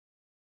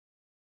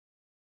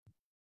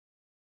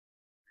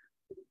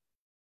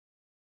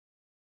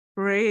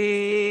Praise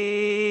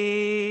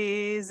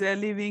the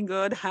living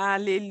God.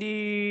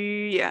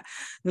 Hallelujah.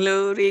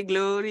 Glory,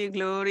 glory,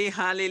 glory.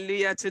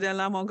 Hallelujah to the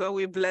Lamb of God.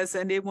 We bless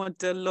the name of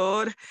the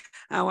Lord.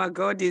 Our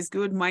God is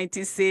good,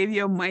 mighty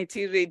Savior,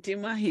 mighty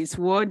Redeemer. He's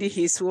worthy,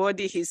 He's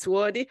worthy, He's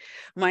worthy.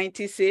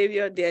 Mighty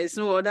Savior, there is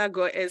no other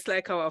God else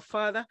like our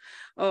Father.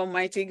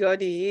 Almighty God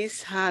He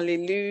is.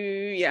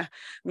 Hallelujah.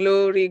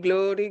 Glory,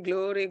 glory,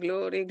 glory,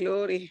 glory,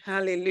 glory.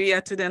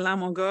 Hallelujah to the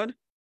Lamb of God.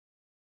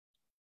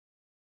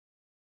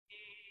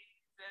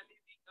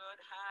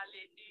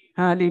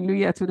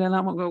 Hallelujah to the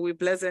Lamb of God. We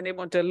bless the name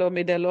of the Lord.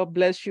 May the Lord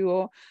bless you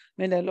all.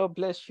 May the Lord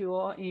bless you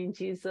all in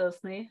Jesus'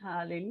 name.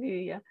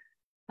 Hallelujah.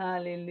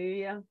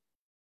 Hallelujah.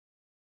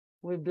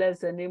 We bless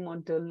the name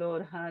of the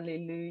Lord.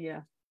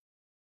 Hallelujah.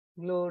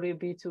 Glory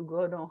be to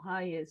God on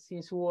highest.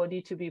 He's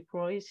worthy to be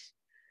praised.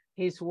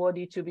 He's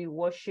worthy to be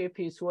worshipped.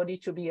 He's worthy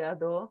to be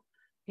adored.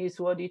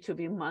 He's worthy to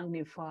be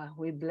magnified.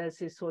 We bless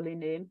his holy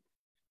name.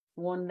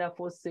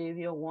 Wonderful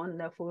Savior,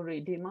 wonderful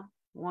Redeemer,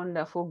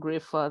 wonderful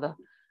great Father.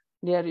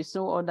 There is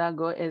no other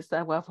God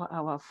except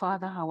our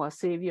Father, our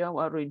Savior,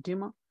 our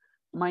Redeemer.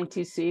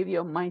 Mighty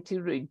Savior, mighty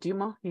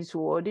Redeemer, He's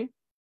worthy.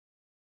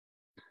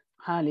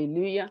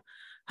 Hallelujah.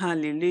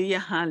 Hallelujah,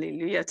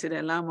 hallelujah to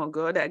the Lamb of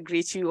God. I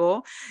greet you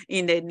all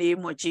in the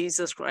name of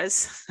Jesus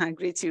Christ. I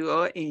greet you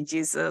all in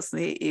Jesus'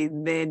 name.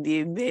 Amen,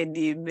 amen,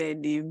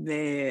 amen,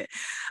 amen.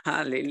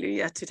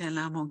 Hallelujah to the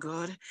Lamb of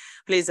God.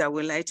 Please, I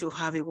would like to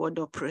have a word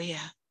of prayer.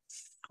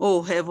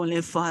 Oh,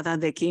 Heavenly Father,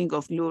 the King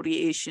of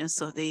glory,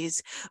 ancients of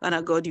days,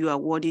 and God, you are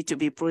worthy to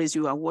be praised,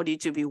 you are worthy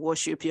to be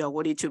worshipped, you are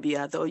worthy to be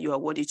adored, you are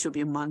worthy to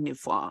be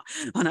magnified.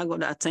 And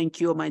God, I thank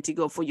you, Almighty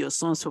God, for your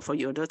sons, for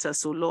your daughters,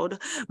 so Lord,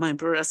 my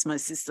brothers, my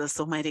sisters,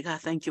 Almighty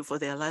God, thank you for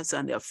their lives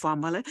and their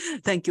family.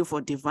 Thank you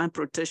for divine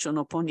protection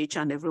upon each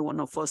and every one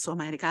of us,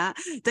 Almighty God.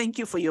 Thank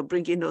you for your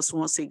bringing us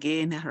once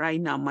again,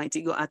 right now,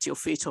 Almighty God, at your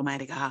feet,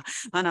 Almighty God.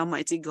 And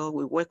Almighty God,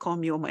 we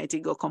welcome you,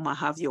 Almighty God, come and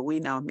have your way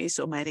now, Miss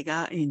Almighty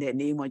God, in the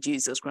name of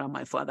Jesus Christ,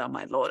 my Father,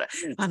 my Lord.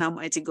 And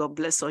Almighty God,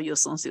 bless all your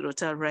sons,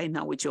 right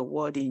now with your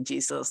word in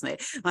Jesus' name.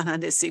 And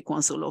at the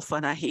sequence, oh Lord,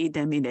 Father, heal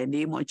them in the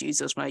name of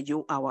Jesus Christ,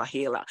 you our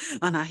healer.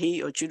 And I heal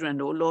your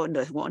children, oh Lord,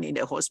 the one in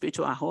the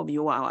hospital at home,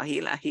 you are our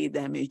healer, heal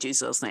them in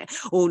Jesus' name.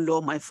 Oh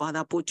Lord, my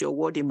Father, put your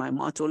word in my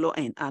mouth, oh Lord,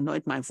 and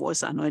anoint my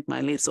voice, anoint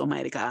my lips,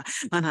 Almighty God.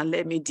 And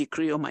let me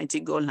decree, Almighty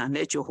God, and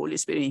let your Holy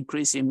Spirit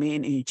increase in me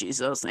in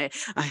Jesus' name.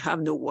 I have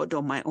no word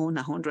on my own,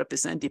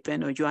 100%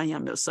 depend on you. I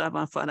am your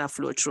servant, Father,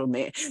 flow through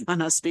me.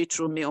 And I speak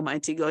through me,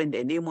 Almighty God, in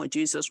the name of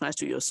Jesus Christ,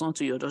 to your son,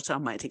 to your daughter,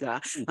 Almighty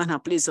God. And I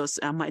please us,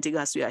 Almighty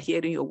God, as we are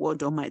hearing your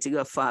word, Almighty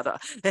God, Father,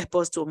 help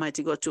us to,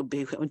 Almighty God,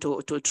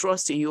 to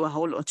trust in you and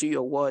hold on to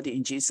your word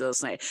in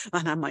Jesus' name.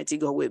 And Almighty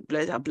God,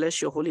 I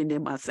bless your holy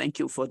name. I thank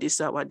you for this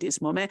hour, this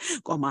moment.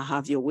 Come and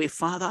have your way,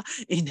 Father,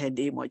 in the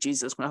name of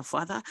Jesus Christ,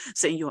 Father.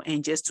 Send your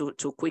angels to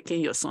quicken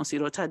your sons,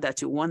 your daughter,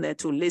 that you want them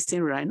to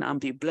listen right now and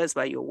be blessed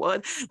by your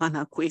word. And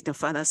I quick the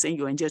Father, send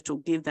your angels to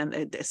give them,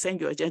 send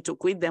your angels to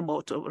quit them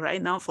out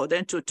right now for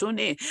them to tune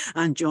in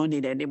and join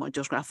in the name of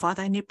Jesus Christ.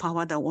 Father, any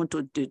power that want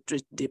to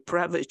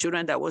deprive the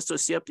children, that wants to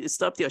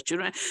stop your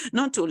children,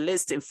 not to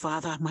listen,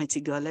 Father,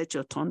 mighty God, let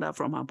your thunder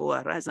from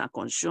above arise and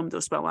consume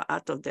those power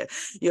out of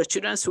your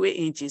children's way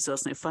in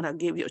Jesus' name. Father,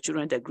 give your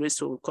children the grace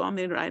to come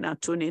in right now,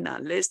 tune in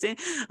and listen.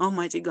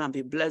 Almighty God, and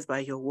be blessed by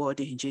your word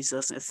in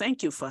Jesus' name.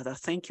 Thank you, Father.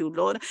 Thank you,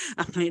 Lord.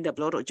 I plead the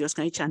blood of Jesus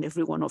Christ, each and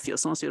every one of your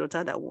sons, your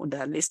daughter that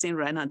are listening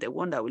right now, the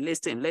one that will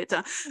listen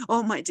later.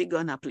 Almighty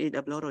God, I plead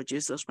the blood of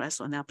Jesus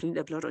Christ, and I plead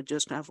the blood of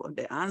Jesus Christ for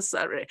the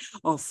answer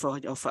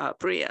of our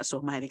prayers.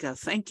 Almighty God,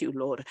 thank you,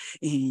 Lord.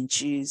 In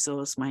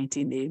Jesus'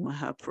 mighty name, I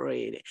have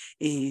prayed.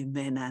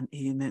 Amen and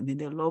amen. May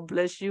the Lord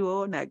bless you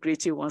all. And I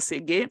greet you once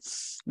again.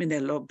 May the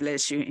Lord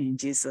bless you in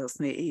Jesus'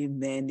 name.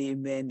 Amen,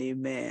 amen,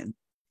 amen.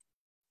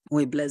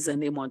 We bless the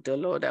name of the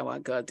Lord. Our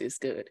God is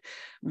good.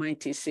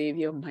 Mighty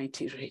Savior,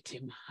 mighty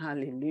Redeemer.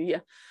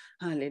 Hallelujah.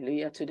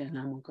 Hallelujah to the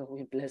name of God.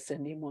 We bless the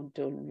name of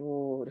the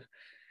Lord.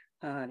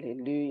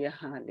 Hallelujah,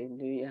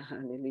 hallelujah,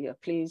 hallelujah.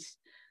 Please,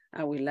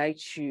 I would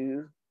like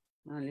you,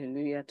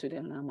 hallelujah to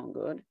the Lamb of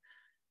God.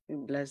 We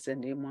bless the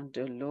name of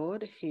the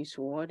Lord. He's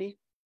worthy.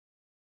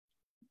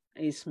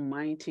 He's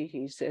mighty.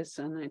 He's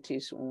excellent.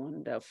 He's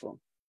wonderful.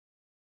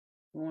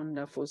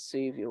 Wonderful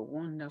Savior.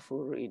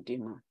 Wonderful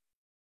Redeemer.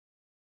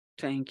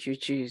 Thank you,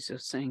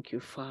 Jesus. Thank you,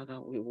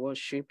 Father. We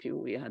worship you.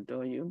 We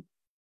adore you.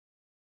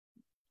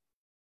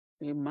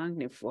 We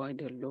magnify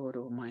the Lord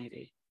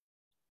Almighty.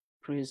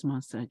 Praise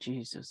Master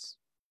Jesus.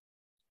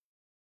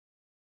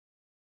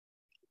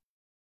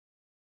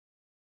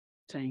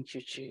 Thank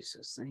you,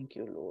 Jesus. Thank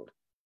you, Lord.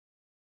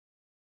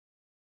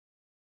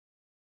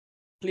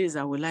 Please,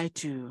 I would like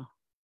to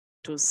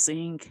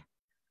sing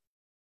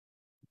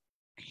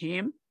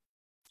hymn.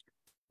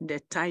 The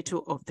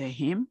title of the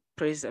hymn,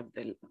 praise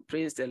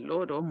the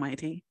Lord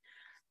Almighty,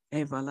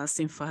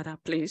 everlasting Father,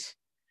 please.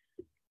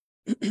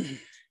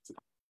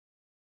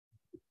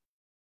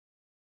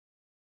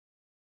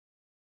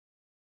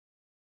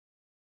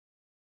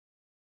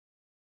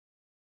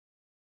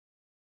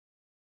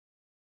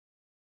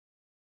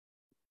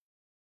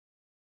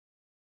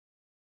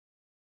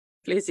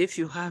 Please, if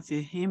you have a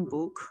hymn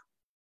book,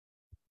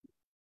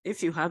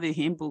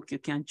 you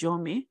can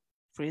join me.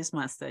 Praise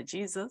Master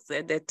Jesus.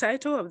 The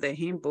title of the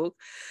hymn book,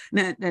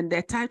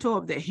 the title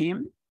of the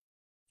hymn,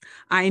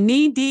 I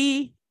Need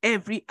Thee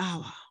Every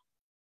Hour.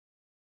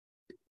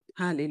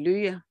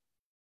 Hallelujah.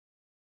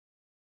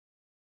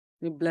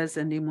 We bless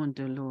the name of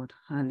the Lord.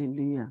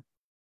 Hallelujah.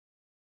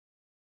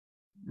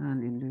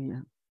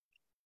 Hallelujah.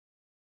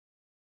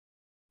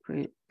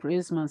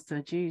 Praise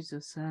Master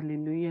Jesus.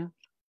 Hallelujah.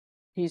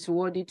 He's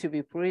worthy to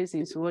be praised.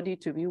 He's worthy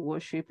to be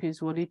worshipped.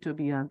 He's worthy to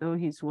be adored.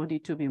 He's worthy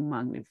to be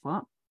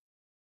magnified.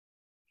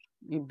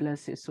 We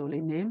bless his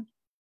holy name.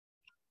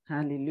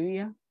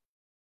 Hallelujah.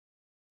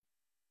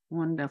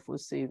 Wonderful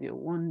Savior,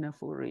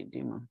 wonderful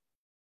Redeemer,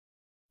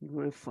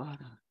 great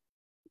Father.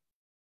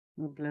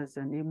 We bless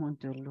the name of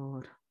the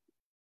Lord.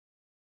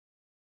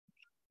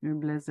 We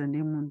bless the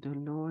name of the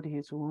Lord.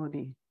 He's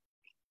worthy.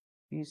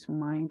 He's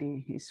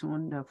mighty. He's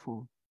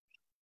wonderful.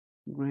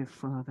 Great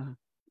Father.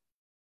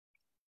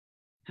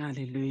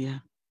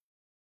 Hallelujah.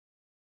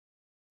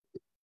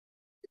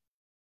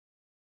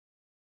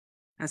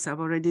 As I've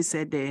already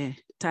said, the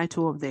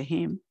title of the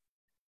hymn,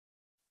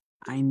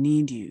 I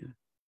Need You.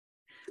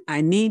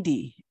 I need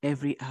thee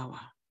every hour.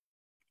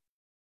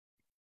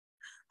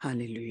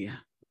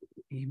 Hallelujah.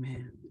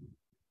 Amen.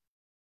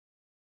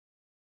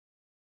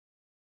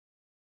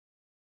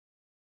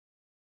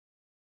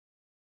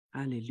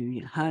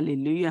 Hallelujah.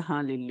 Hallelujah.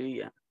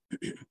 Hallelujah.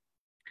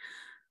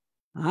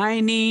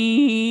 I need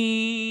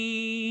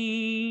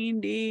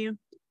thee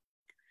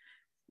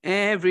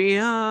every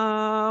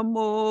hour,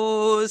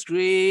 most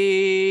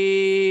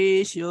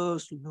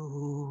gracious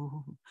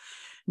Lord.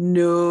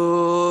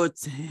 No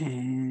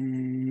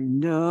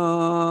tender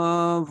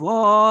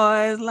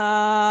voice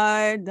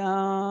lie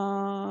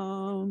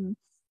down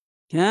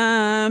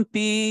can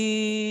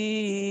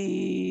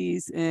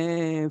peace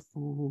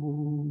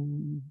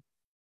afford.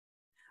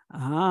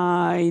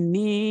 I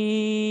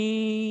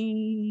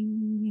need,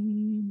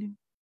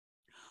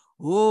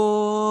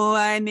 oh,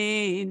 I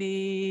need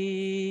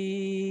thee.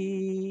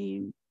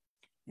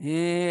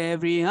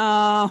 Every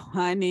hour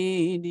I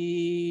need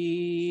thee.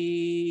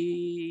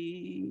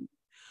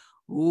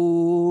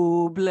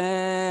 Oh,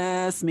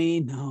 bless me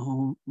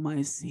now,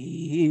 my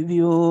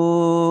Savior.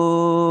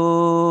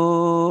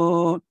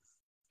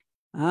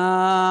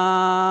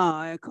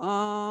 I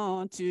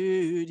come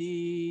to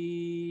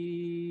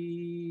thee.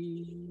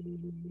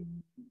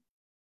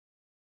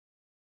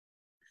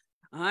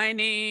 I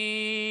need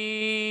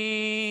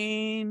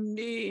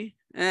thee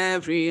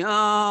every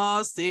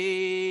hour,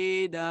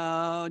 stay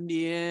down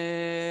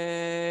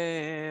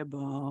near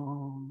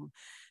bound.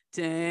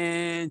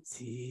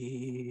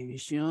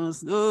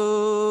 Temptations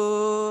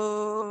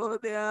know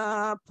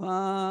their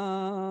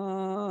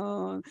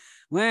path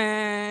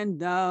when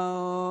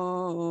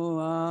thou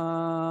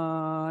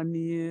art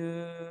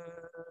near.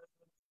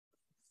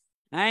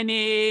 I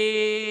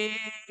need,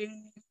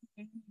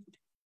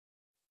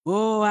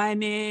 oh, I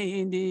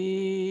need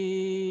thee.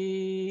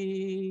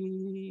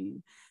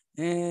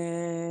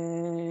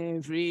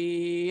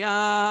 Every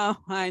hour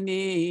I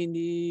need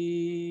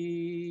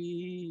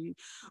thee.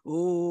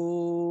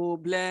 Oh,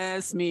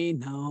 bless me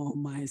now,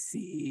 my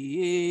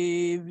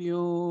Savior.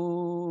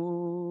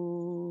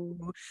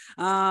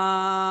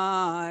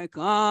 I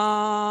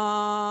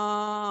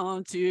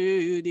come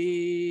to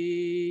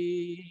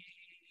thee.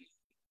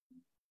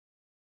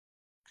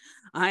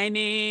 I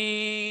need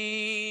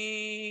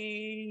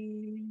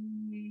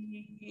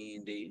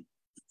thee.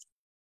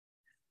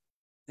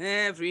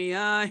 Every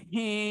eye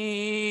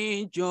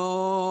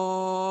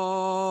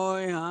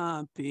joy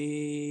and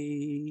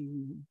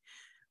pain,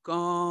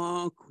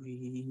 come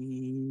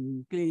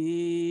quickly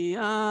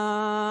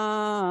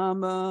and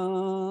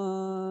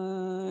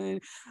mine.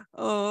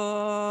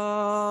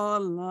 All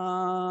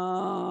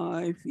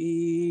life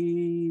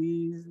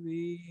is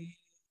thee.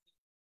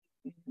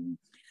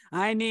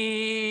 I need,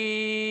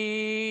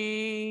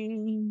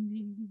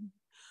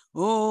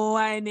 oh,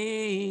 I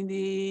need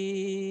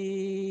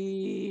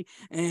thee.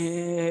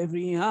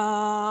 Every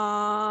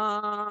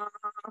hour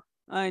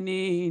I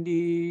need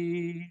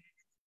thee.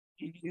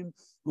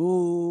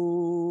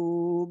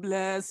 Oh,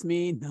 bless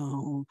me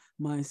now,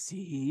 my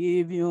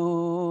Savior.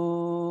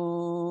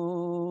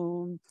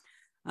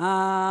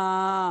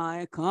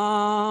 I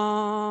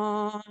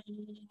come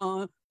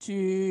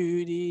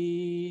to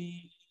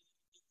thee.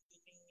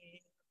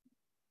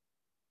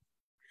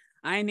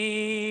 I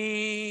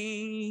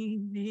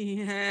need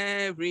thee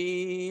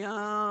every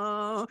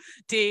hour.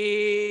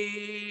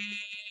 Teach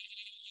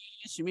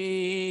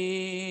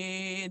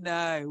me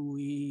thy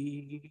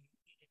way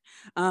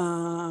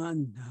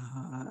and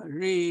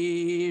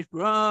rich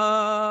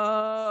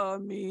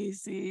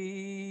promises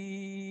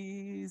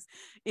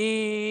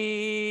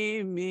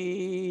in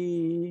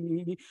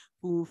me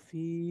fulfill.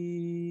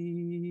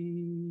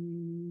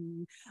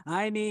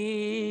 I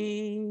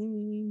need,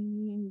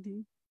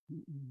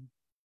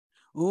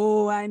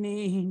 oh, I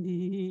need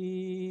thee.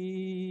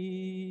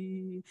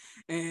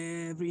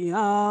 Every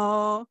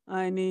hour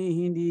I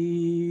need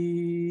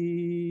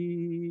thee.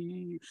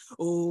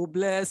 Oh,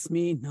 bless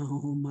me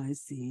now, my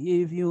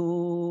Savior.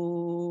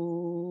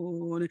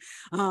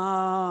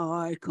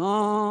 I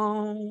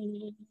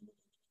come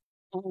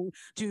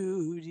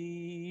to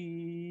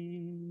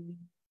thee.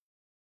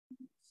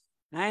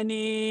 I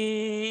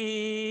need,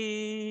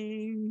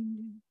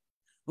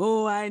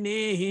 oh, I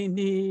need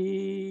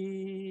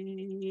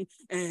thee.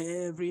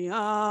 Every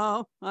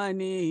hour I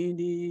need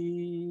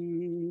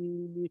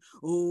thee.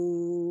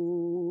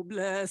 Oh,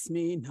 bless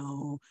me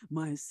now,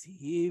 my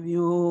Savior.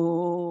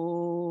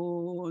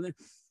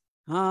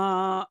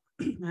 I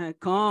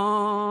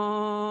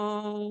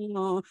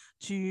come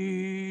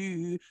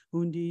to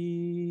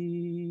thee.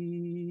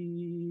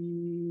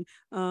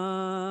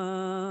 Amen.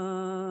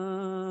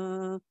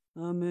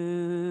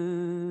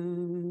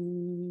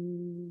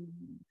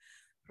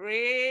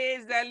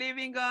 Praise the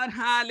living God.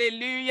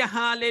 Hallelujah,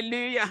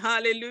 hallelujah,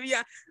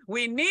 hallelujah.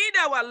 We need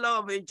our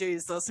Lord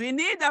Jesus. We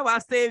need our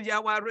Savior,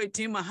 our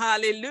Redeemer.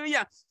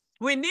 Hallelujah.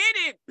 We need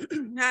it.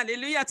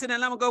 Hallelujah to the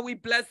Lamb of God. We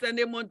bless the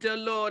name of the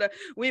Lord.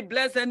 We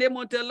bless the name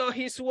of the Lord.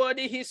 He's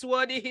worthy, he's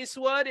worthy, he's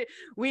worthy.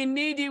 We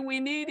need it, we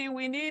need it,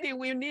 we need it.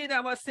 We need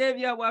our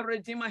Savior, our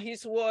Redeemer.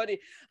 He's worthy.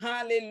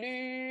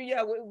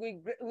 Hallelujah.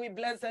 We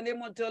bless the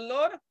name of the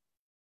Lord.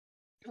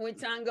 We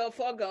thank God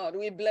for God.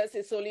 We bless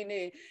his holy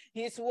name.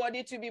 He's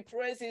worthy to be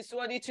praised. He's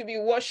worthy to be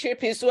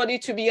worshipped. He's worthy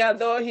to be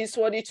adored. He's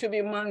worthy to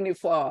be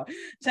magnified.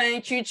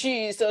 Thank you,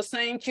 Jesus.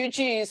 Thank you,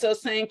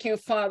 Jesus. Thank you,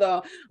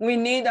 Father. We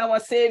need our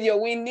Savior.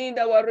 We need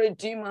our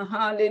Redeemer.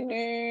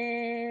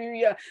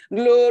 Hallelujah.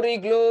 Glory,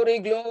 glory,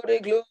 glory,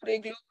 glory,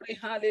 glory.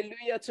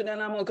 Hallelujah to the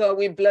Lamb of God.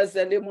 We bless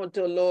the name of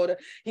the Lord.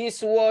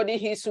 He's worthy.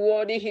 He's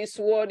worthy. He's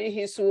worthy.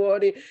 He's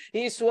worthy.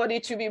 He's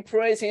worthy to be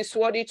praised. He's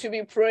worthy to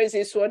be praised.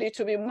 He's worthy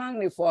to be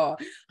magnified.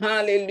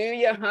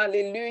 Hallelujah,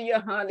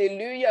 hallelujah,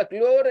 hallelujah,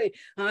 glory,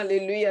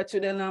 hallelujah to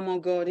the Lamb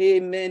of God.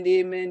 Amen,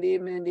 amen,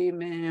 amen,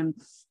 amen.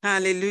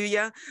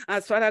 Hallelujah.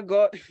 As Father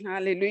God,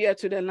 hallelujah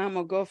to the Lamb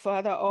of God,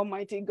 Father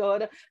Almighty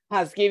God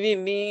has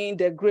given me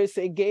the grace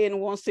again,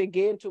 once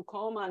again, to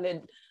come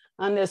and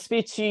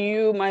speak to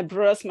you, my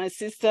brothers, my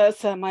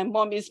sisters, my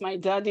mommies, my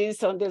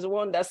daddies, and there's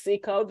one that's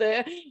sick out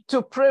there,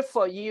 to pray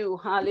for you.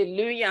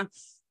 Hallelujah.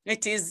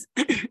 It is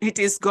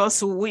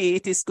God's way.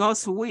 It is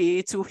God's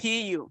way to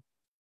heal you.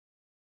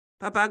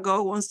 Papa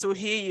God wants to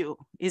hear you.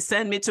 He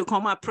sent me to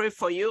come and pray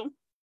for you.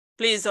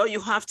 Please, all you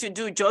have to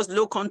do, just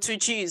look unto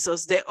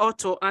Jesus, the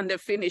author and the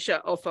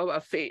finisher of our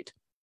faith.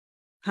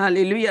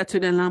 Hallelujah to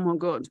the Lamb of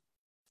God.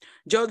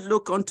 Just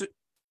look unto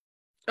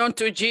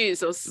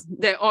Jesus,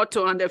 the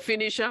author and the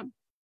finisher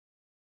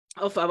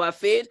of our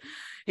faith.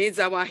 He's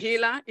our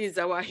healer. He's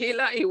our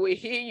healer. He will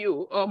heal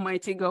you.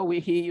 Almighty God will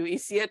heal you.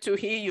 He's here to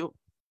heal you.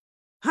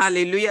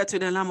 Hallelujah to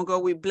the Lamb of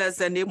God. We bless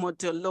the name of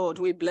the Lord.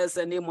 We bless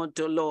the name of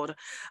the Lord.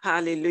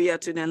 Hallelujah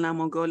to the Lamb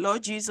of God.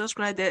 Lord Jesus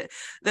Christ, the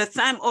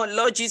time, oh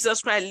Lord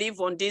Jesus Christ, live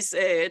on this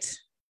earth.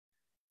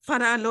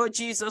 Father, Lord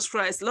Jesus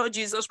Christ,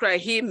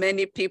 heal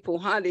many people.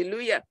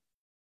 Hallelujah.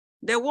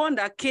 The one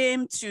that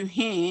came to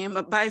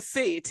him by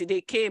faith,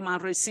 they came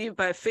and received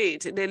by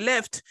faith. They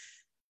left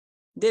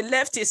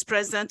his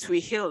presence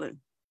with healing.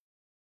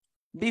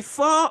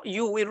 Before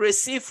you will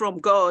receive from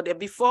God,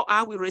 before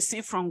I will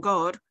receive from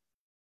God,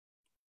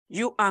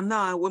 you and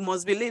I, we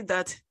must believe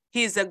that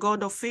he is a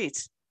God of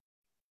faith.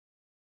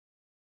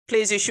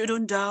 Please, you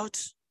shouldn't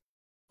doubt.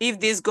 If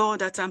this God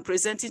that I'm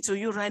presenting to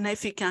you right now,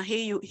 if he can hear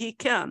you, he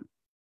can.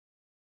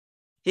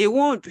 He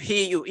won't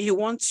hear you. He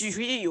wants to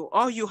hear you.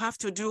 All you have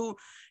to do,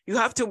 you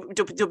have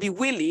to be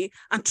willing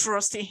and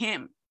trust in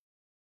him.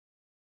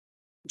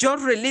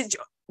 Just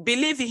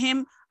believe in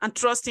him and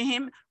trust in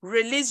him.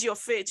 Release your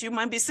faith. You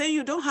might be saying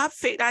you don't have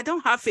faith. I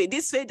don't have faith.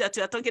 This faith that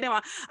you are talking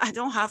about, I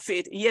don't have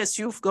faith. Yes,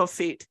 you've got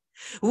faith.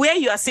 Where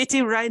you are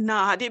sitting right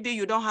now, Adebi,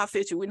 you don't have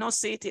faith, you will not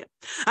sit here.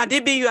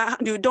 Adebi,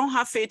 you don't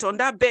have faith on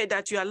that bed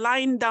that you are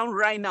lying down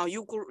right now.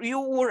 You could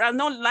have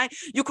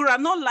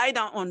not lied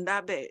down on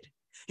that bed.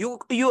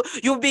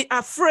 You'll be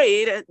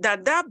afraid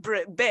that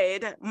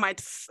bed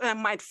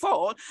might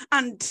fall,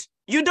 and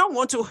you don't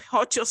want to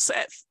hurt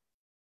yourself.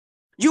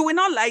 You will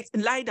not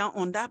lie down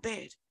on that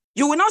bed.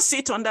 You will not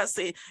sit on that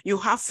seat. You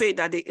have faith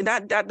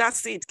that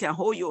seat can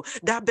hold you.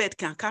 That bed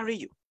can carry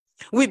you.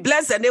 We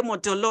bless the name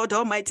of the Lord.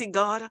 Almighty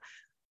God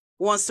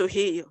wants to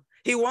hear you.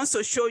 He wants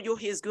to show you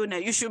his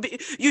goodness.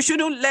 You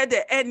shouldn't let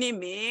the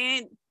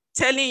enemy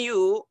telling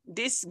you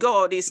this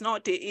God is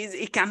not,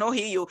 he cannot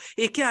hear you.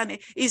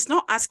 He's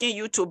not asking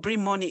you to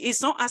bring money.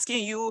 He's not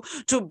asking you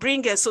to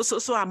bring a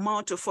so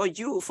amount for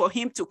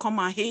him to come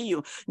and hear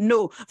you.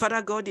 No,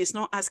 Father God is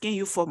not asking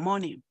you for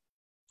money.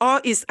 Or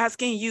is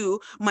asking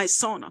you, my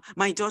son,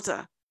 my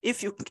daughter,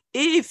 if you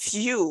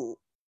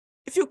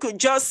could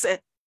just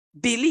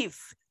believe,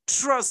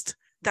 trust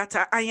that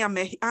I am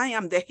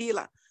the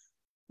healer,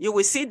 you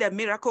will see the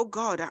miracle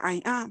God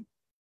I am.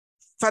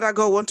 Father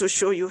God wants to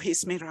show you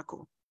his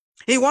miracle.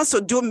 He wants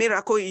to do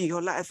miracle in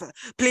your life.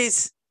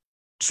 Please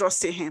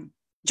trust in him.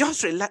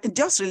 Just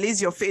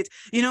release your faith.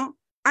 You know,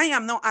 I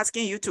am not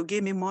asking you to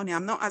give me money.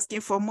 I'm not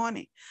asking for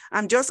money.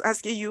 I'm just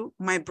asking you,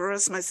 my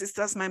brothers, my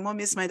sisters, my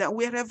mommies, my dad,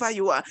 wherever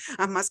you are,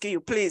 I'm asking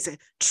you, please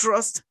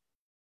trust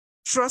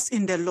Trust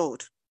in the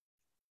Lord.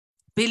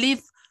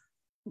 Believe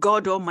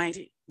God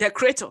Almighty, the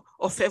creator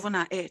of heaven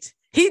and earth.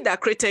 He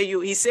that created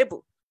you is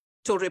able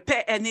to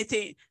repair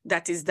anything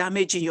that is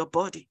damaging your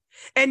body.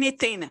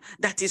 Anything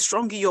that is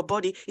wrong in your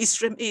body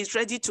is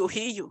ready to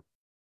heal you.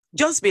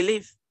 Just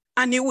believe,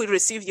 and you will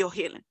receive your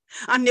healing.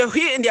 And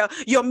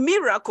your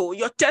miracle,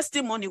 your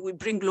testimony will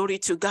bring glory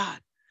to God.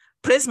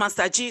 Praise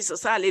Master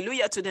Jesus.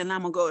 Hallelujah to the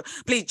Lamb of God.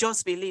 Please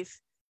just believe.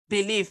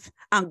 Believe,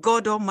 and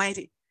God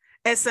Almighty,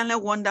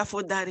 excellent,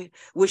 wonderful Daddy,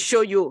 will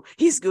show you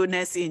his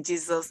goodness in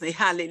Jesus' name.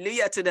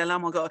 Hallelujah to the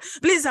Lamb of God.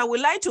 Please, I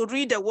would like to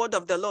read the word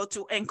of the Lord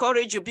to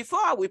encourage you. Before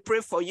I will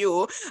pray for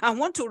you, I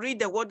want to read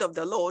the word of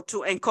the Lord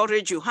to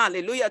encourage you.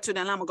 Hallelujah to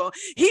the Lamb of God.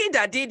 He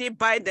that did it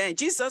by then,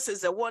 Jesus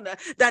is the one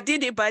that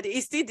did it by then.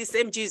 It's still the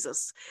same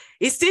Jesus.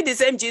 It's still the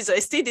same Jesus.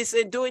 It's still the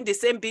same, doing the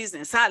same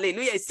business.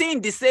 Hallelujah. It's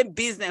saying the same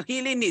business,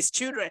 healing his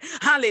children.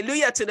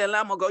 Hallelujah to the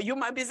Lamb of God. You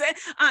might be saying,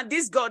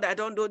 this God, I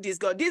don't know this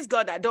God. This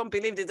God, I don't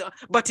believe this God.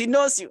 But he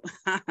knows you.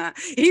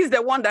 He's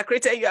the one that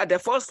created you at the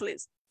first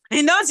place.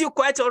 He knows you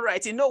quite all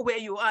right. He knows where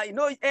you are. He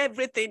knows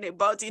everything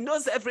about you. He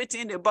knows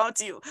everything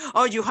about you.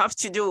 All you have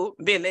to do,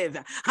 believe.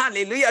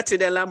 Hallelujah to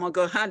the Lamb of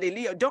God.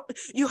 Hallelujah.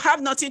 You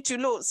have nothing to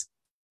lose.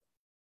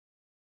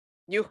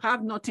 You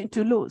have nothing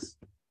to lose.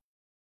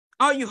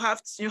 All you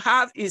have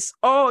is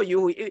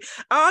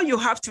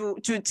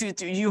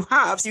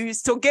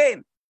to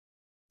gain.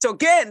 To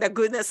gain the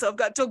goodness of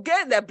God, to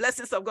gain the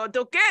blessings of God,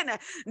 to gain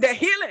the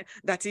healing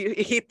that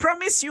he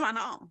promised you and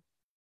all.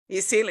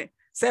 He's healing.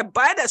 So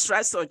by the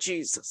stripes of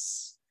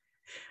Jesus,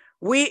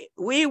 we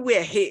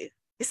were healed.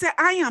 He said,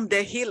 I am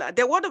the healer.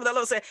 The word of the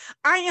Lord said,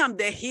 I am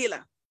the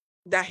healer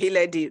that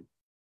healed thee.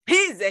 He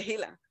is the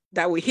healer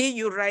that will heal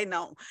you right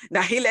now.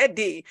 That healed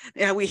thee,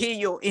 that will heal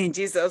you in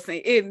Jesus'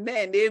 name.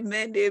 Amen,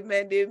 amen,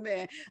 amen,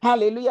 amen.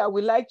 Hallelujah.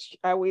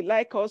 I would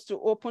like us to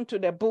open to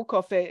the book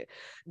of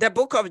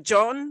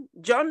John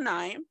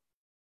 9.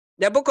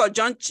 The book of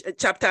John,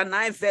 chapter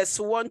 9, verse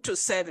 1 to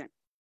 7.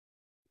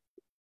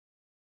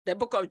 The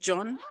book of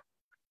John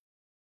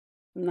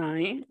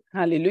 9.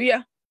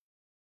 Hallelujah.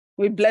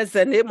 We bless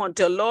the name of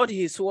the Lord.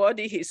 He's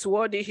worthy, he's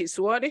worthy, he's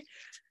worthy.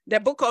 The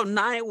book of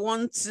 9,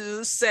 1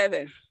 to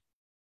 7.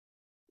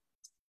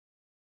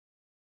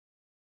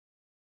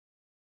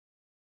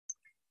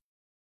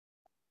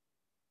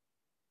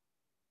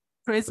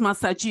 Praise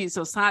Master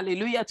Jesus.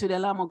 Hallelujah to the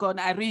Lamb of God.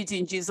 I read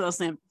in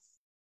Jesus' name.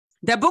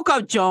 The book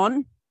of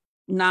John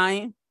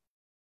 9,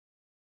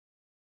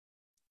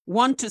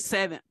 1 to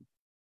 7.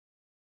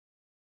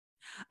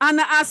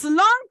 And as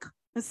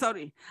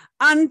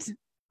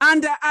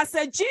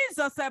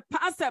Jesus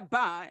passed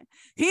by,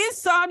 he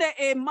saw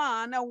a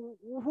man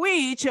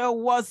which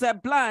was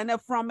blind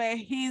from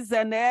his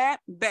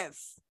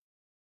birth.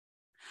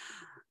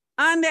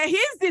 And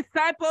his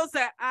disciples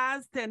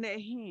asked him,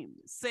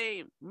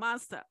 saying,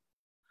 Master,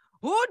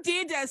 who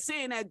did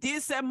sin,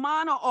 this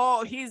man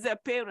or his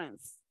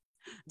parents,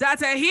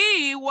 that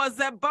he was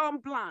born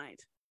blind?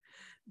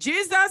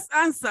 Jesus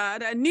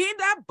answered,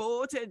 neither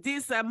both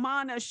this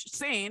man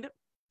sinned,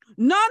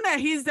 nor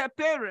his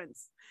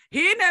parents.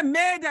 He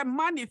made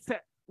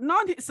manifest,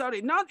 not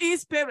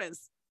his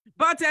parents,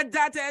 but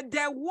that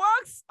the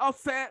works of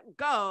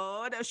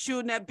God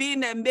should be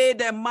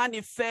made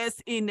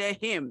manifest in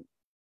him.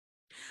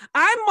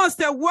 I must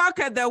work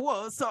at the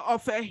works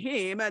of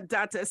him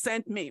that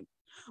sent me.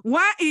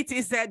 While it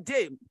is a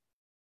day,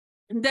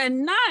 the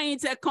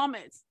night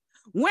cometh,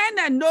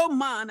 when no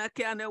man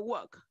can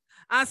work.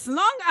 As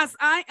long as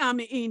I am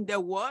in the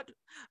world,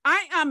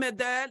 I am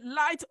the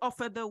light of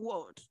the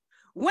world.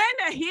 When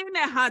he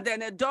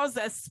had thus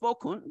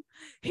spoken,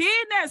 he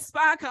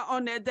spake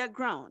on the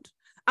ground,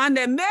 and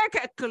make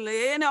a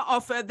clean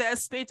of the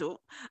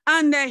spittle,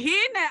 and he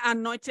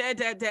anointed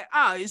the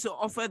eyes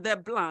of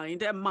the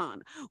blind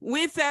man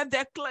with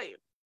the clay.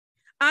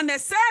 And they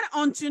said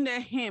unto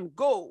him,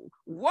 go,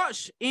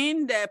 wash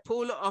in the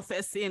pool of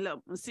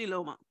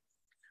Siloam,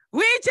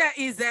 which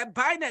is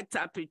by the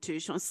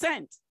interpretation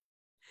sent.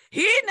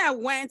 He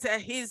went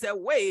his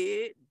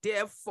way,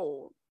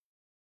 therefore,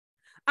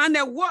 and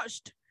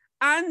washed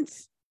and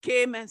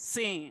came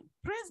saying,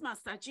 praise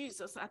Master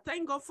Jesus. I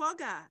thank God for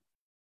God.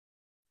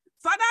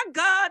 Father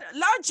God,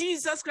 Lord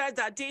Jesus Christ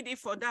that did it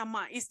for that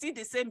man, is still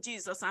the same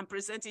Jesus I'm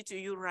presenting to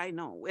you right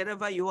now,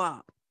 wherever you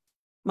are,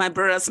 my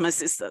brothers, my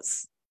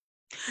sisters.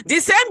 The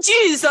same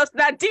Jesus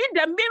that did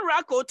the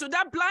miracle to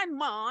that blind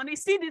man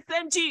is still the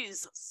same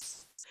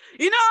Jesus.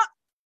 You know,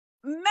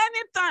 many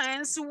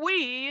times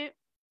we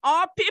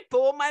or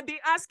people might be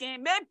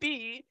asking,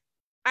 maybe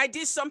I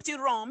did something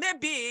wrong.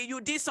 Maybe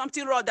you did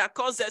something wrong that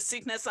caused the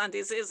sickness and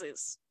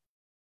diseases.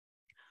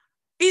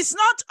 It's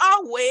not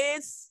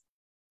always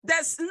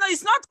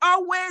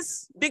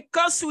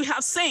because we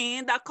have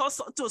sinned that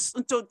caused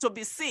to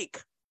be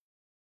sick.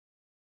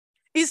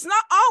 It's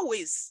not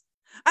always.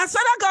 And so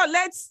that God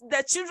lets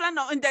the children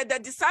and the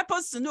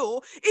disciples to know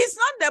it's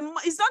not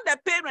the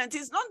parent,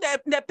 it's not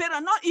the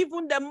parent, not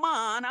even the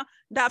man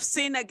that have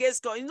sinned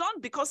against God. It's not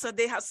because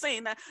they have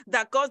sinned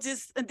that God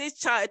this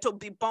child to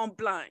be born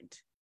blind.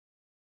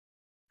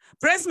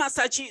 Praise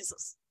Master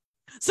Jesus.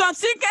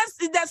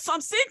 There's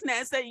some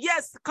sickness that,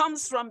 yes,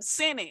 comes from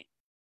sinning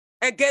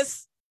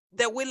against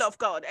the will of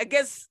God,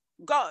 against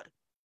God.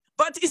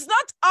 But it's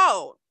not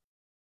all.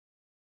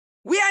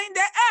 We are in the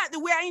earth.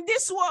 We are in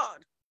this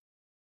world.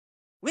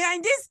 We are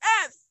in this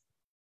earth.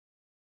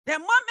 The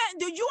moment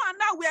you and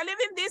I, we are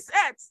living this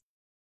earth,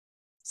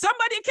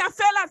 somebody can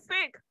fall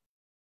sick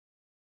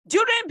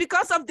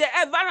because of the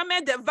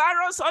environment, the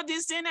virus, all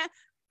these things.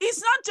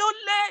 It's not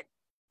only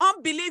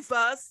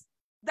unbelievers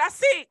that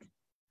sick.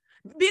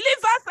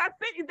 Believers are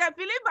sick. The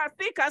believers are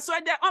sick as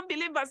well. The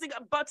unbelievers are sick.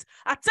 But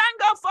I thank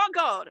God for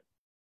God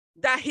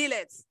that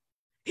healeth.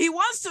 He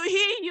wants to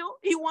heal you.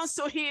 He wants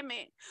to heal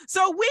me.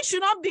 So we should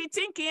not be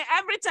thinking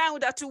every time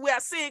that we are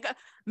sick,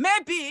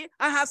 maybe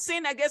I have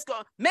sinned against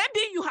God.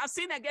 Maybe you have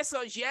sinned against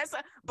us, yes,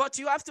 but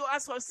you have to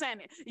ask for sin.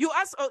 You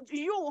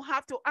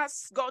have to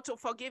ask God to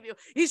forgive you.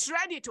 He's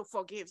ready to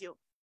forgive you.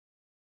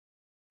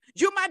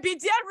 You might be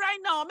there right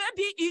now.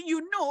 Maybe you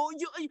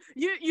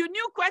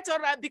knew quite all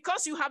right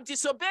because you have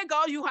disobeyed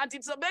God. You have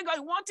disobeyed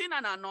God one thing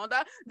and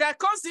another that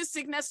caused this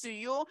sickness to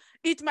you.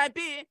 It might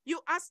be you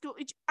ask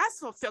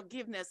for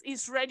forgiveness.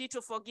 He's ready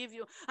to forgive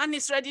you and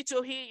he's ready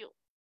to heal you.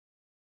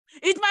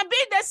 It might be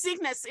that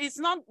sickness. It's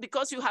not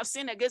because you have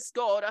sinned against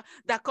God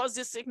that caused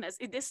this sickness.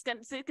 This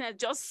sickness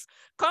just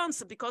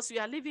comes because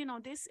you are living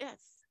on this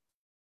earth.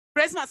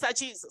 Praise Master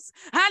Jesus.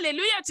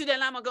 Hallelujah to the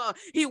Lamb of God.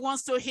 He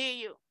wants to heal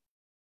you.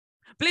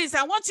 Please,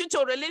 I want you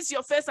to release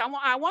your faith.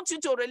 I want you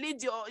to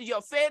release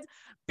your faith.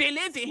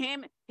 Believe in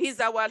him. He's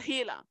our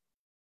healer.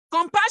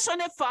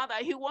 Compassionate Father,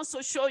 he wants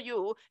to show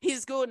you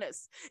his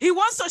goodness. He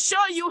wants to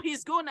show you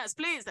his goodness.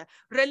 Please,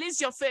 release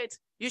your faith.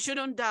 You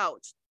shouldn't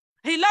doubt.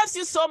 He loves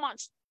you so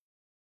much.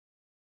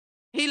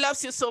 He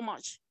loves you so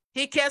much.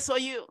 He cares for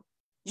you.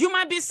 You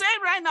might be saying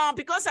right now,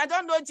 because I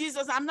don't know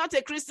Jesus, I'm not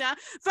a Christian.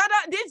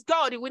 Father, this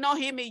God, he will not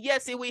hear me.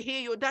 Yes, he will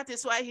hear you. That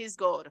is why he's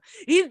God.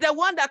 He's the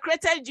one that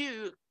created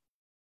you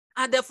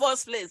at the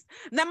first place.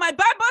 Now, my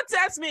Bible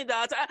tells me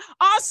that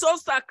all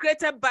souls are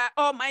created by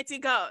Almighty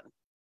God.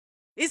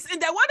 It's in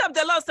the word of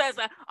the Lord says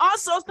that all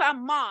souls are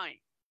mine.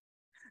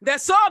 The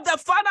soul of the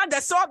Father,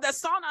 the soul of the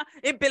Son,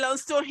 it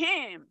belongs to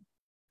him.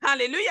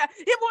 Hallelujah.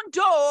 Even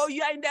though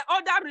you are in the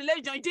other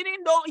religion, you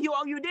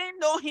didn't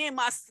know him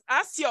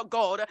as your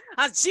God,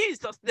 as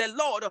Jesus, the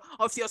Lord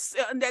of your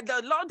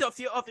the Lord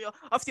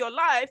of your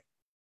life,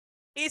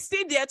 is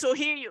still there to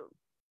heal you.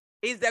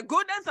 It's the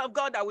goodness of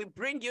God that will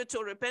bring you to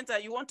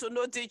repentance. You want to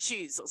know this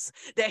Jesus,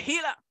 the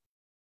healer.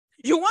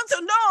 You want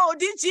to know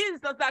this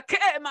Jesus that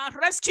came and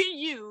rescued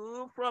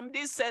you from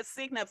this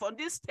sickness, from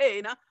this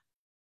pain,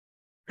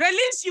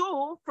 release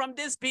you from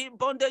this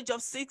bondage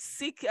of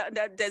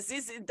the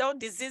disease,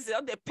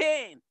 the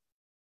pain.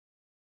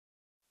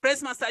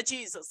 Praise Master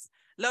Jesus.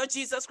 Lord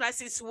Jesus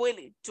Christ is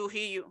willing to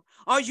heal you.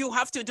 All you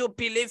have to do,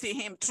 believe in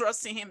him,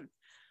 trust in him.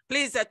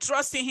 Please,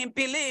 trust in him,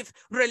 believe,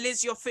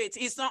 release your faith.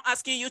 He's not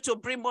asking you to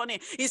bring money.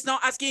 He's not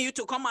asking you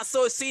to come and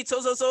sow seeds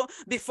so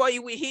before he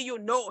will heal you.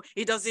 No,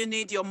 he doesn't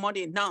need your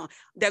money now.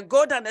 The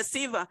gold and the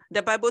silver,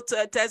 the Bible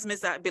tells me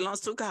that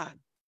belongs to God.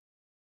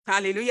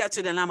 Hallelujah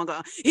to the Lamb of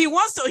God. He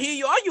wants to heal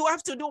you. All you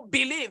have to do,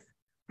 believe,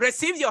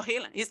 receive your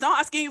healing. He's not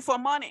asking you for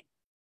money.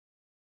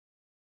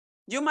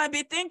 You might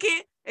be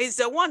thinking, it's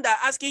the one that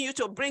asking you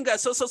to bring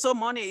us so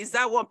money. Is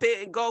that what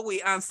God will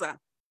answer?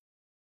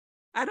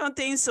 I don't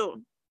think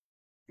so.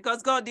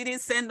 Because God didn't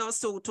send us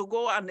to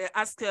go and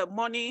ask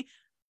money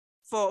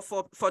for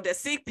the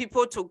sick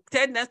people, to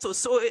tell them to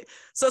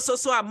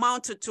so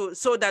amount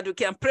so that we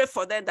can pray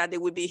for them that they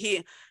will be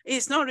healed.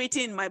 It's not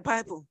written in my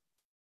Bible.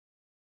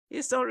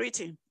 It's not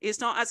written. It's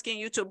not asking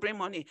you to bring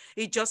money.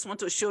 He just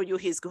wants to show you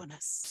his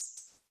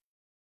goodness.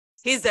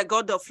 He's the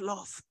God of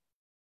love,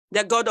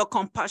 the God of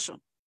compassion.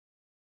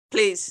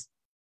 Please,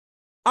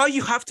 all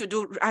you have to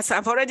do, as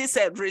I've already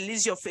said,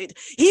 release your faith.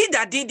 He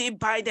that did it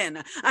by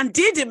then and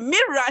did a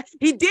miracle,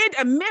 he did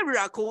a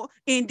miracle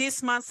in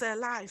this man's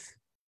life.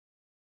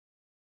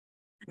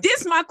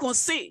 This man could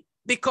see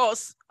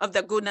because of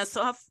the goodness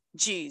of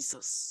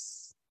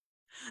Jesus.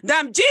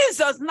 Then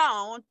Jesus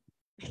now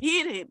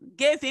healed him,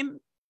 gave him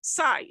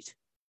sight.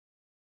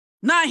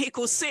 Now he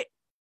could see.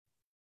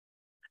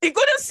 He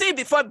couldn't see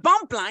before,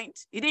 born blind.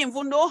 He didn't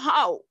even know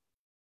how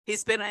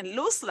his parents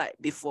looked like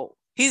before.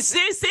 His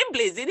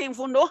siblings didn't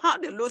even know how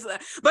they look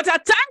like. But I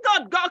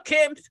thank God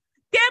came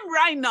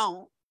right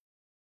now,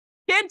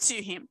 came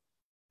to him.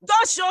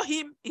 God showed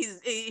him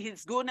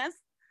his goodness.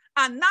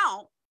 And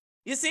now,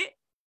 you see,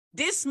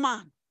 this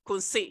man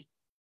could see.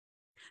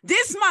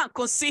 This man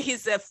could see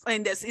his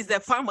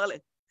family.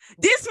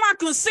 This man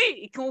could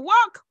see, he can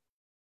walk.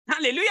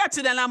 Hallelujah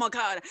to the Lamb of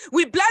God.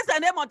 We bless the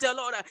name of the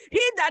Lord.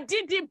 He that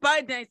did it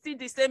by then, see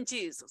the same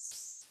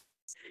Jesus.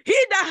 He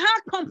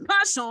that had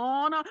compassion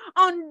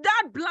on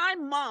that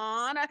blind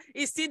man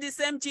is still the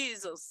same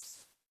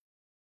Jesus.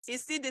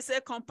 He's still the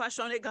same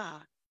compassionate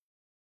God.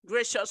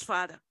 Gracious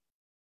Father.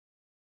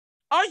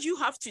 All you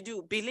have to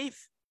do, believe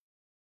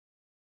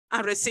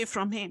and receive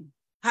from him.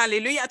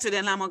 Hallelujah to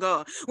the Lamb of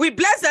God. We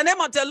bless the name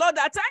of the Lord.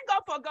 I thank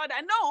God for God.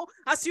 I know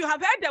as you have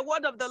heard the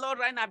word of the Lord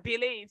right now,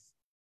 believe.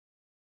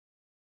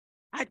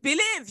 I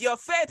believe your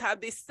faith has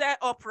been stirred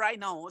up right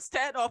now,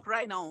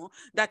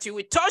 that you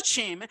will touch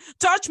him,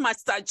 touch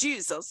Master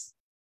Jesus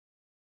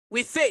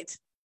with faith.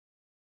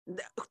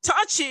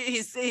 Touch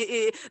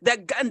the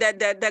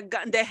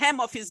hem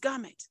of his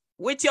garment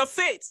with your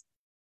faith.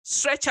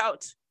 Stretch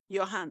out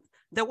your hand.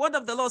 The word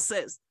of the Lord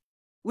says,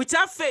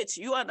 without faith,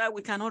 you and I,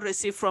 we cannot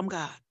receive from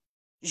God.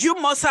 You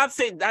must have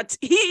faith that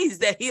he is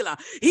the healer.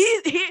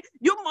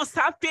 You must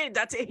have faith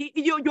that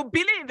you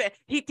believe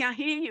he can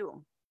heal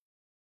you.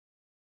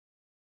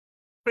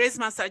 Praise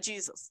Master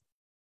Jesus.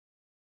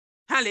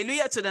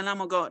 Hallelujah to the Lamb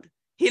of God.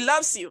 He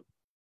loves you.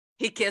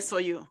 He cares for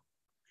you.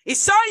 He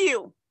saw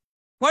you,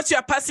 what you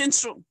are passing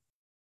through.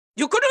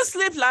 You couldn't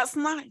sleep last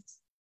night.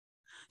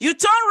 You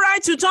turned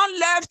right, you turned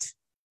left.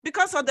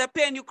 Because of the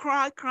pain, you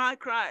cried.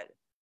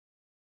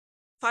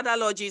 Father,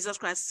 Lord Jesus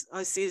Christ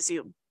sees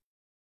you.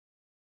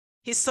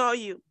 He saw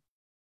you.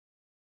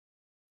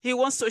 He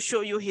wants to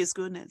show you his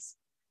goodness.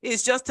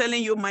 He's just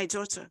telling you, my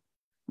daughter,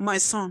 my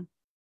son,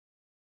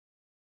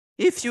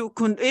 if you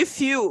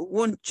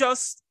won't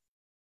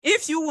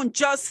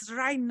just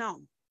right now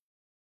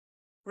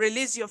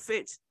release your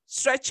faith,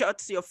 stretch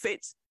out your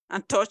faith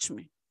and touch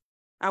me,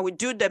 I will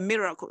do the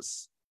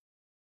miracles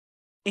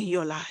in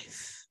your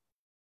life.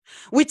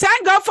 We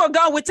thank God for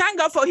God. We thank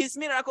God for his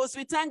miracles.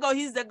 We thank God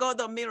he's the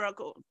God of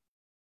miracles.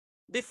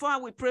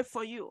 Before we pray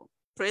for you,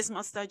 praise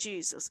Master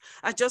Jesus,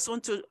 I just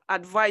want to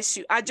advise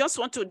you. I just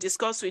want to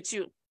discuss with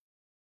you.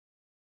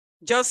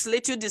 Just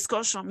little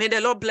discussion. May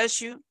the Lord bless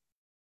you.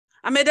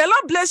 And may the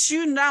Lord bless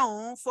you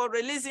now for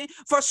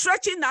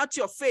stretching out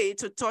your faith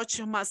to touch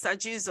Master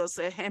Jesus,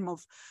 the hem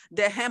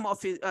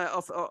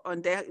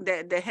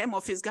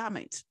of his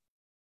garment.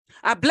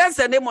 I bless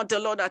the name of the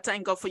Lord. I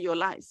thank God for your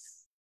life.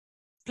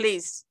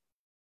 Please,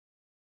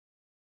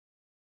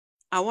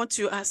 I want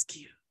to ask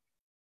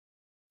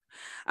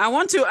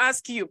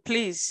you,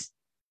 please.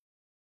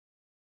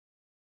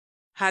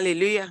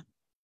 Hallelujah.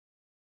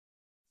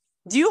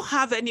 Do you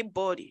have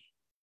anybody,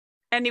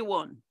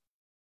 anyone?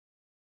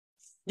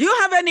 Do you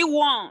have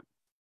anyone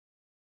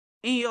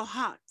in your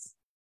heart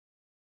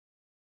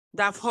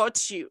that have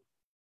hurt you?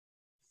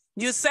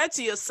 You said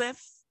to yourself,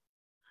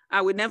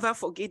 I will never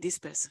forgive this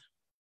person.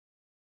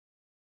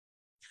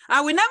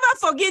 I will never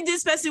forgive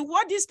this person.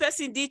 What this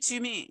person did to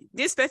me.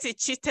 This person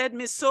cheated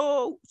me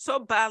so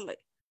badly.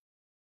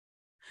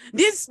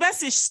 This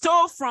person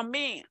stole from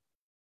me.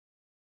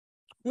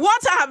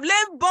 What I have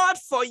labored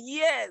for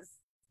years.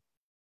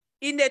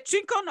 In the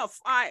twinkling of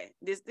eye,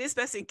 this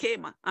person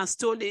came and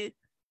stole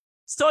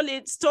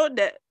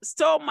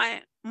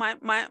my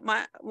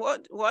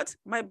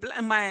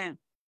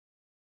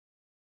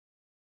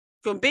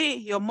could be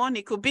your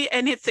money, could be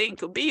anything,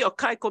 could be your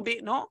car, could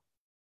be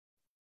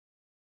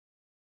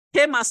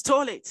came and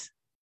stole it.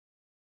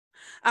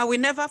 I will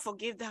never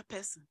forgive that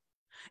person.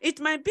 It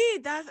might be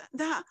that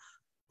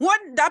what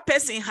that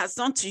person has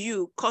done to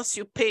you cause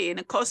you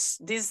pain, cause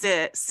this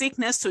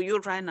sickness to you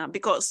right now,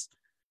 because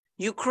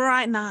you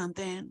cry now and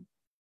then.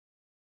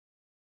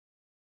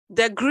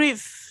 The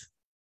grief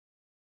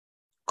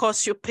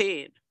cause you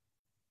pain,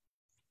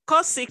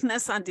 cause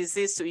sickness and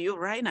disease to you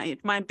right now.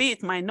 It might be,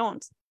 it might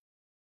not.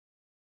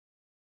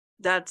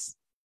 That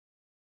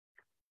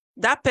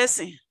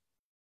person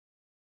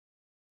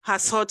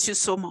has hurt you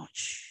so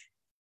much.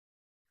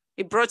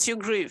 It brought you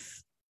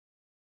grief.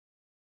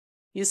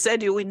 You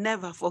said you will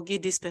never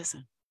forgive this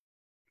person.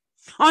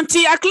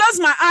 Until I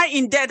close my eye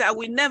in death, I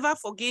will never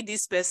forgive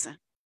this person.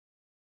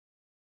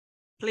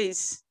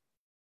 Please,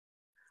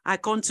 I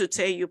come to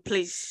tell you,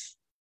 please.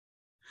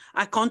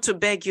 I come to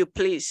beg you,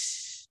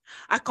 please.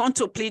 I come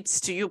to plead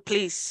to you,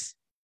 please.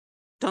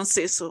 Don't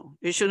say so.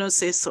 You shouldn't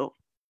say so.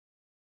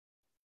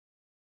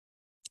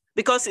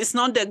 Because it's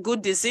not the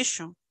good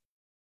decision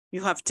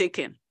you have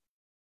taken.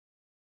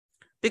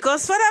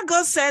 Because Father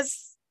God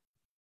says,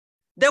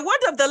 the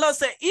word of the Lord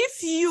says,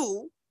 if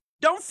you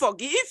don't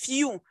forgive, if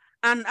you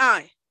and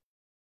I,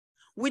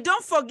 we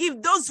don't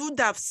forgive those who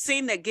have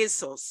sinned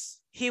against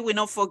us, he will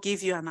not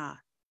forgive you and I.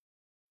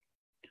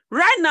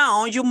 Right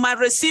now, you might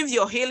receive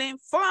your healing,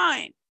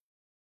 fine.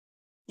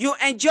 You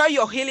enjoy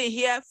your healing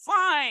here,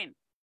 fine.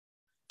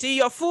 Till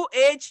your full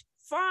age,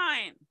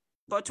 fine.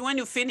 But when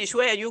you finish,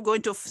 where are you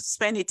going to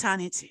spend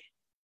eternity?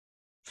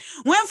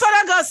 When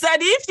Father God said,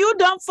 if you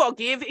don't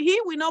forgive,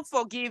 he will not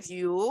forgive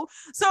you.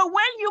 So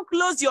when you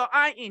close your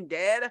eye in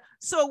death,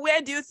 so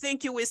where do you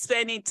think you will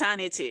spend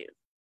eternity?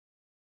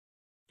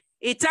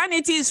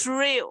 Eternity is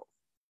real.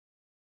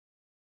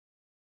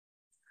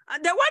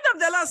 And the word of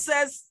the Lord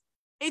says,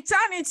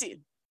 eternity,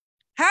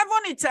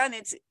 heaven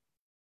eternity,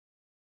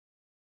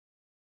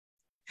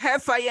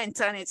 hellfire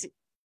eternity.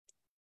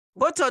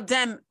 Both of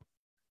them,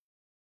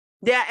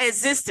 they are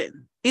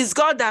existing. It's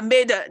God that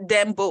made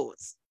them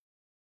both.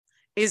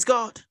 It's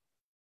God.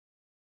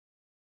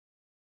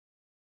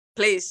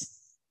 Please.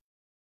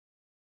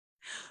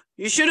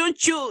 You shouldn't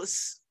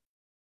choose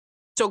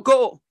to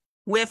go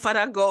where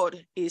Father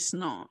God is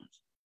not.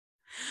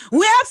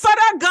 Where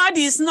Father God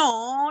is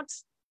not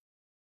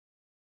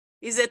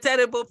is a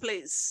terrible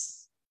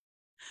place.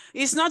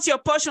 It's not your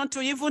portion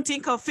to even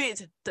think of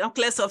it, talk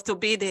less of to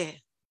be there.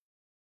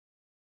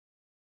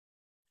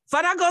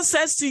 Father God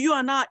says to you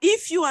and I,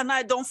 if you and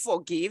I don't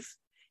forgive,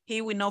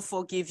 he will not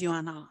forgive you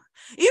and I.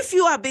 If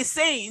you have been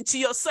saying to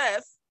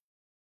yourself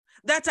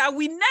that I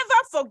will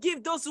never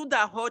forgive those who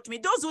that hurt me,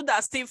 those who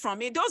that steal from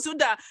me, those who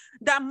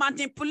that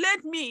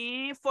manipulate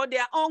me for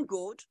their own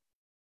good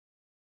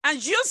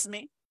and use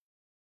me,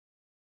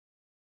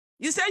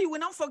 you say you will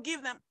not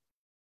forgive them.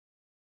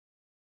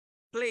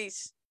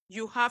 Please,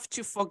 you have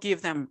to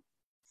forgive them.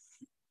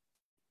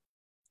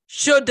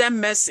 Show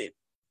them mercy.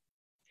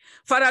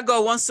 Father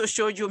God wants to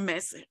show you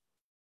mercy.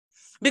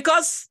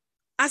 Because,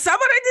 as I've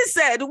already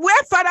said,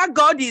 where Father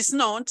God is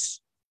not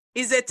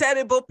is a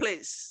terrible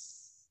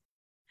place.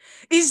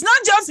 It's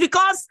not just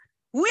because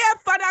where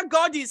Father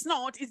God is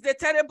not is the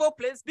terrible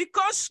place,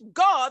 because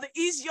God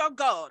is your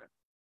God.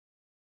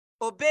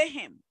 Obey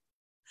him.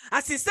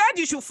 As he said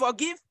you should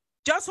forgive,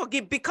 just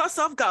forgive because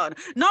of God.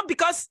 Not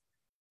because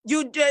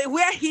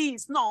where he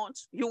is not,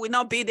 you will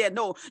not be there.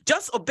 No,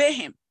 just obey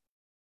him.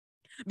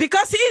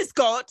 Because he is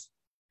God.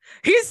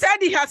 He said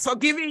he has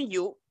forgiven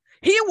you.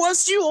 He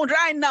wants you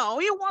right now.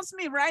 He wants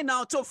me right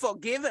now to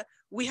forgive.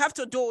 We have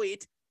to do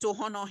it to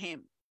honor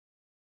him.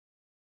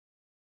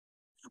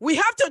 We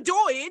have to do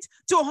it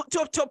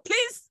to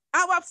please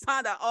our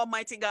Father,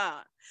 Almighty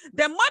God.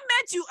 The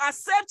moment you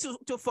accept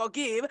to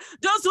forgive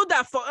those who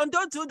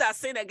that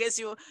sin against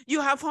you,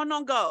 you have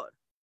honored God.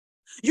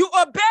 You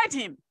obeyed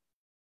him.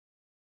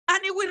 And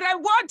he will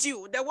reward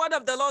you. The word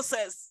of the Lord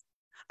says,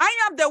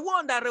 I am the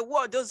one that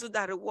reward those who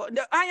that reward.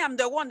 I am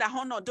the one that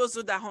honor those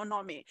who that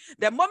honor me.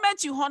 The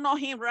moment you honor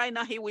him right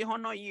now, he will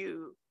honor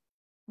you.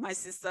 My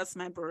sisters,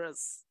 my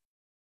brothers,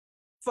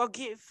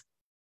 forgive.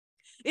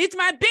 It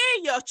might be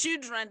your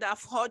children that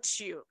have hurt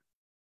you.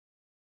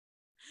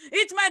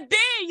 It might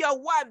be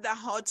your wife that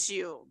hurt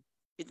you.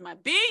 It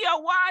might be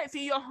your wife,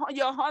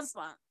 your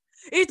husband.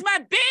 It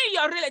might be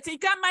your relative.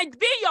 It might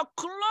be your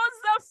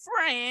closer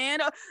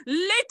friend.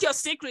 Let your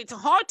secret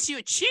hurt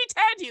you,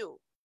 cheated you.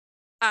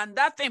 And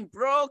that thing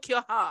broke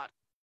your heart.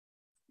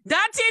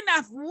 That thing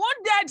has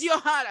wounded your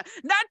heart.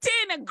 That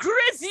thing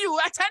grieves you.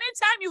 At any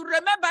time you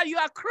remember, you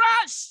are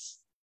crushed.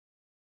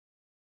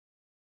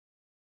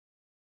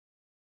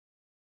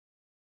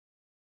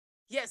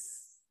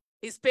 Yes,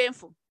 it's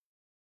painful.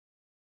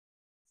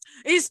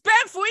 It's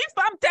painful. If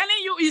I'm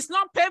telling you it's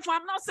not painful,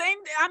 I'm not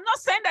saying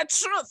the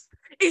truth.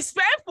 It's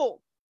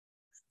painful.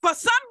 For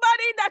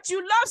somebody that you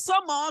love so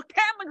much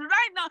came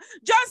right now,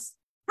 just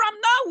from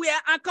nowhere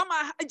and come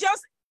and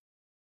just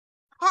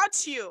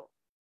hurt you.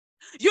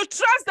 You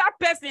trust that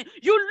person.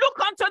 You look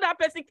onto that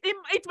person.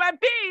 It might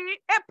be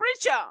a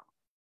preacher.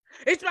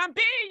 It might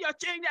be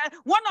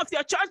one of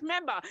your church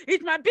member.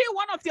 It might be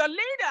one of your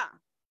leader.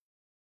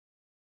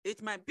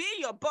 It might be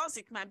your boss.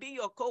 It might be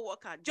your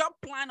co-worker. Job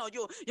plan or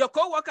your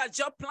co-worker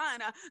job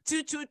plan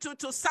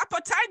to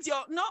sabotage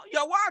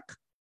your work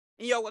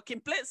in your working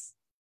place.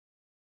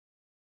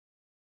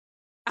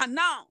 And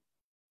now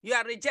you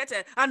are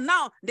rejected. And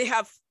now they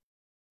have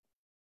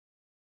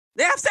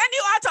sent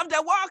you out of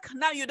the work.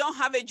 Now you don't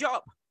have a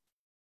job.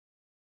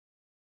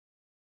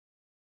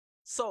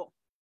 So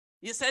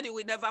you said you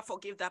will never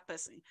forgive that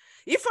person.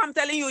 If I'm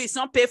telling you it's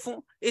not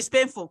painful, it's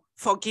painful,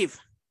 forgive.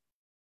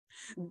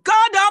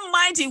 God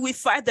Almighty will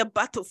fight the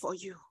battle for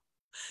you.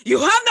 You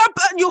have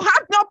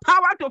no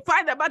power to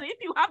fight the battle.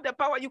 If you have the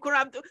power, you could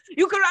have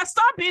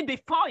stopped it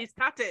before it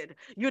started.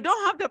 You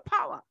don't have the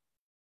power.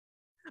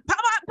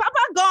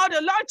 Papa God,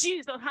 the Lord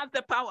Jesus has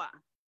the power.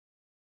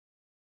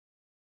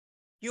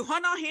 You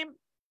honor him,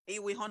 he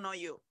will honor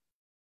you.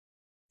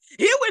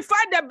 He will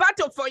fight the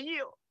battle for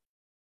you.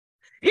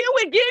 He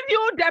will give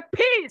you the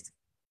peace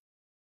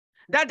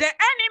that the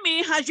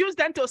enemy has used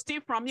them to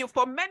steal from you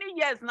for many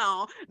years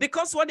now,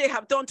 because what they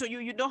have done to you,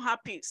 you don't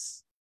have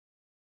peace.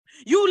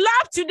 You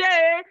laugh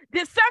today, the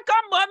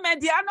second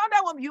moment, the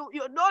another one,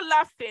 you're not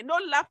laughing, no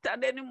laughter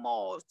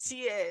anymore,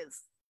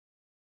 tears.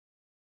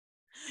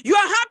 You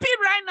are happy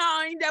right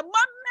now. In the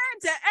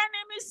moment the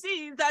enemy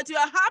sees that you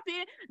are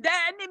happy, the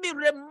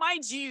enemy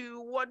reminds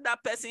you what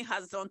that person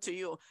has done to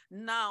you.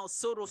 Now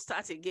sorrow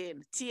starts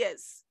again,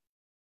 tears.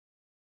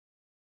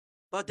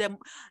 But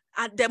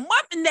at the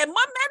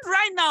moment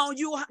right now,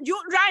 you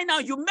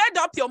made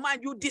up your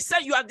mind.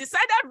 You have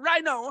decided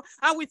right now,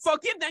 and with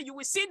forgiveness, you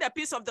will see the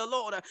peace of the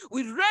Lord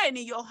will reign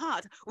in your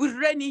heart, will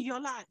reign in your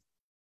life.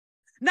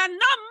 Now, no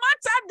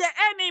matter the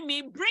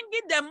enemy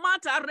bringing the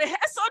matter,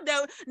 rehearsal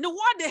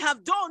what they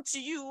have done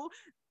to you,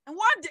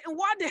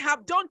 what they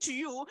have done to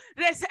you,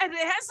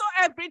 rehearsal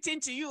everything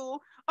to you.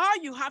 All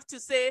you have to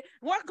say,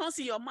 what comes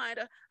in your mind?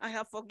 I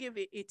have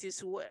forgiven. It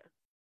is well.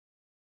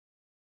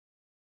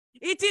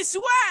 It is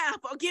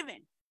well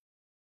forgiven.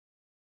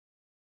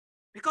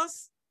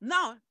 Because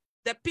now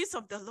the peace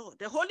of the Lord,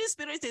 the Holy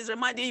Spirit is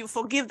reminding you,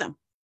 forgive them.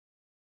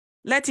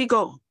 Let it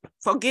go.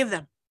 Forgive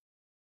them.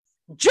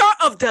 Joy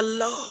of the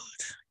Lord.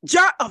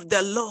 Joy of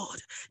the Lord.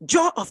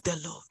 Joy of the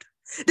Lord.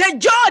 The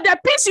joy, the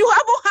peace you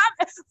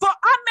have for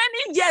how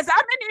many years,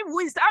 how many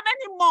weeks, how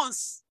many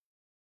months?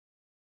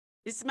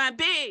 It might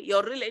be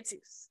your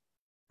relatives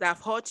that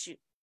have hurt you.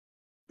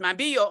 Might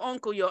be your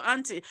uncle, your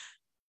auntie,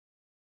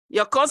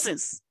 your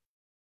cousins.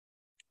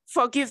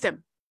 Forgive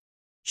them.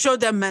 Show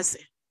them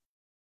mercy.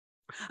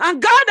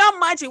 And God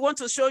Almighty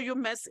wants to show you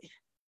mercy.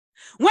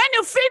 When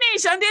you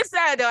finish on this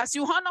side, as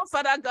you honor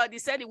Father God, he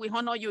said he will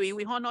honor you. He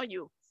will honor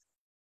you.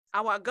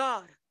 Our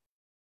God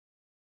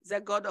is a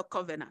God of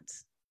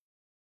covenants.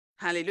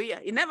 Hallelujah.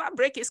 He never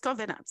breaks his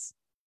covenants.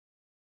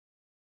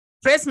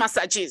 Praise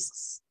Master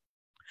Jesus.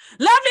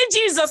 Loving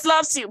Jesus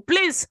loves you.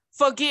 Please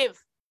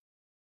forgive.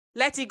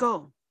 Let it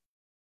go.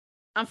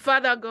 And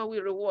Father God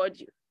will reward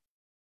you.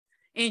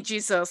 In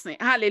Jesus' name.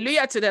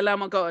 Hallelujah to the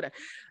Lamb of God.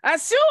 I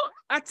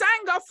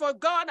thank God for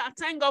God. I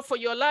thank God for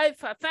your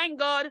life. I thank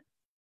God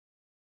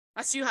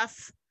as you have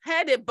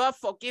heard about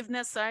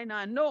forgiveness. I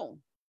know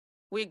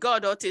with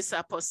God all things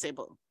are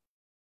possible.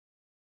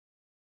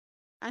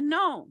 I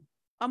know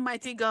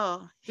Almighty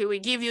God, he will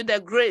give you the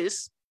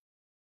grace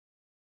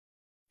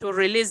to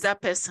release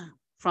that person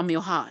from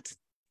your heart.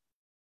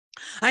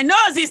 I know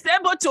he's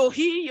able to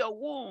heal your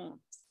wound.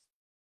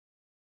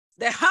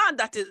 The heart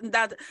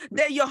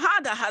your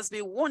heart that has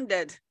been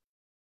wounded,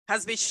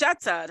 has been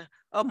shattered,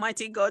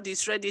 Almighty God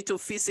is ready to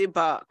fix it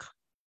back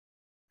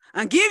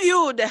and give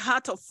you the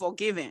heart of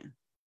forgiving,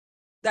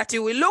 that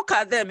you will look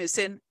at them and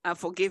say, I'm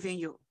forgiving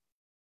you.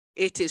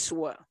 It is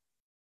well.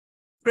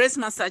 Praise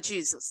Master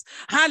Jesus.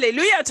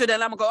 Hallelujah to the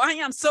Lamb of God. I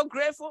am so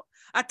grateful.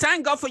 I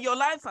thank God for your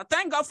life. I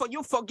thank God for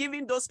you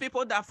forgiving those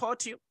people that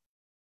fought you.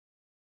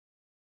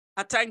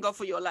 I thank God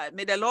for your life.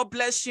 May the Lord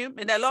bless you.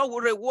 May the Lord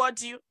will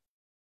reward you.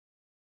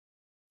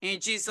 In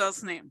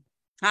Jesus' name.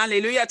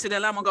 Hallelujah to the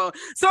Lamb of God.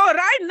 So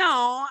right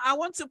now, I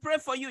want to pray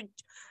for you.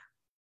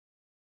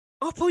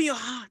 Open your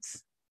heart.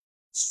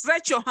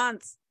 Stretch your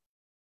hands.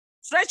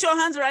 Stretch your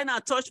hands right now.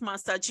 Touch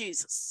Master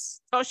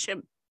Jesus. Touch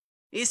him.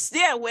 He's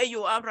there where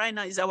you are right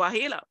now. He's our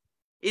healer.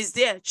 He's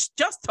there.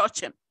 Just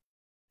touch him.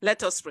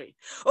 Let us pray.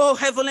 Oh,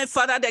 Heavenly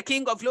Father, the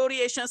King of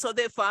glory, ancients of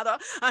the Father,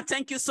 I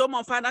thank you so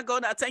much, Father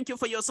God. I thank you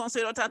for your son's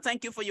daughter. I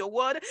thank you for your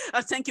word.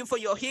 I thank you for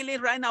your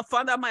healing right now,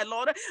 Father, my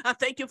Lord. I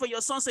thank you for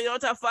your son's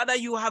daughter, Father.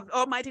 You have,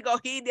 Almighty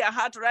God, healed their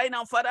heart right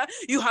now, Father.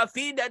 You have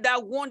healed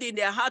that wound in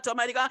their heart,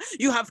 Almighty God.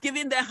 You have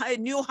given them a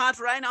new heart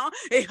right now,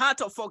 a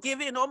heart of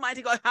forgiving,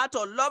 Almighty God, a heart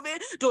of loving,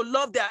 to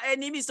love their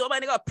enemies,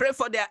 Almighty God. Pray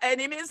for their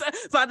enemies.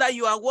 Father,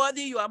 you are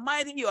worthy, you are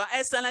mighty, you are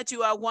excellent,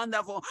 you are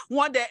wonderful.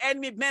 What the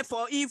enemy meant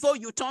for evil,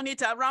 you turn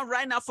it around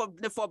right now for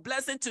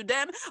blessing to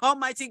them.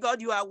 Almighty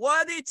God, you are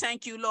worthy.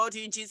 Thank you, Lord,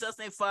 in Jesus'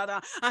 name, Father.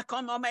 I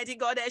come, Almighty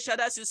God,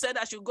 as you said,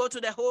 I should go to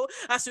the whole,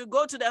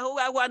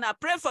 I want to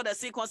pray for the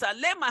sick ones. I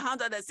lay my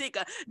hand on the sick,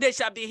 they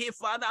shall be healed,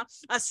 Father.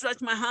 I stretch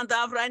my hand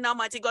out right now,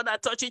 mighty God. I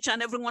touch each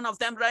and every one of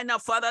them right now,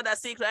 Father,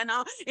 that's sick right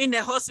now in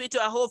the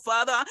hospital. I hope,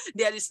 Father,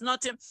 there is no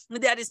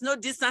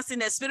distance in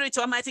the spirit,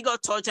 Almighty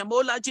God. Touch them,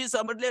 oh Lord Jesus.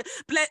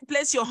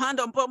 Place your hand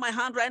upon my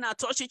hand right now.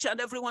 Touch each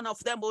and every one of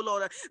them, oh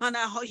Lord, and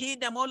I heal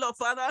them, oh Lord,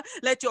 Father.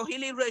 Let your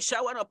healing ray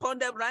shower upon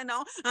them right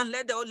now, and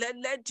let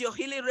your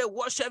healing ray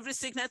wash every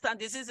sickness and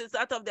diseases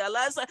out of their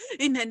lives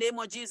in the name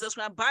of Jesus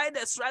Christ. By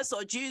the stripes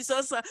of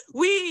Jesus,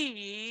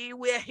 we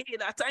were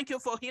healed. I thank you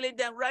for healing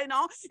them right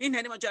now in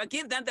the name of Jesus.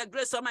 Give them the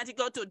grace, Almighty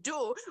God, to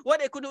do what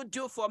they couldn't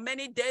do for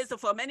many days,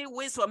 for many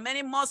weeks, for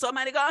many months,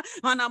 Almighty God.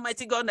 And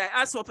Almighty God, I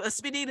ask for a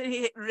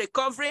speedy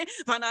recovery,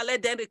 and I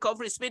let them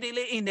recover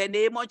speedily in the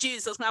name of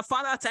Jesus. Now,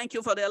 Father, thank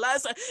you for their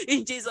lives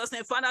in Jesus'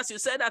 name. Father, as you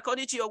said,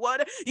 according to your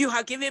word, you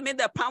have given me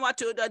the power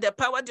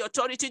the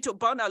authority to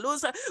burn and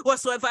loose.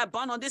 Whatsoever I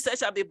burn on this earth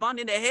shall be burned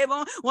in the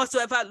heaven.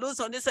 Whatsoever I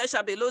loose on this earth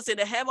shall be loose in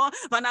the heaven.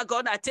 Father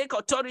God, I take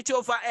authority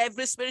over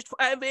every spirit,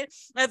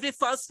 every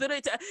false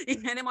spirit,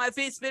 in the name of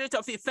every spirit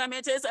of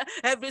infirmities,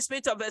 every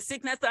spirit of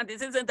sickness and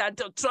diseases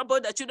that trouble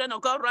the children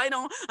of God right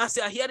now. As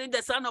you are hearing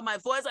the sound of my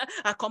voice,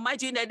 I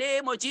command you in the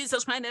name of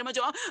Jesus Christ.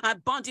 I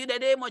burn you in the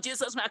name of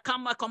Jesus Christ.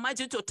 I command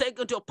you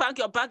to pack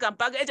your bag and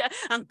baggage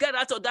and get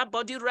out of that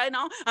body right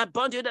now. I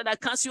burn you that I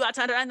cancel you out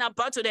right now.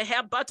 Back to the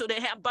hair, back to the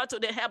hair, back to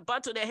the hair,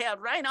 back to the hair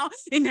right now.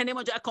 In the name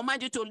of Jesus, I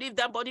command you to leave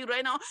that body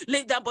right now.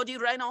 Leave that body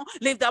right now.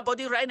 Leave that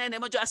body right now. In the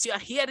name of Jesus, as you are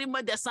hearing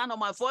the sound of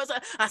my voice,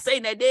 I say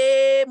in the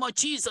name of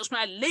Jesus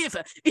Christ, live.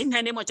 In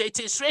the name of Jesus,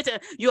 it is written,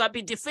 you have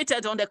been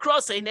defeated on the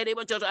cross. In the name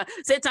of Jesus,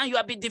 Satan, you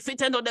have been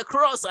defeated on the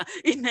cross.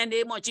 In the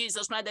name of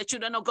Jesus Christ, the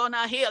children of God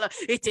are healed.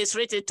 It is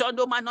written, turn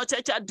no man, no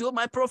church, do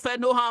my prophet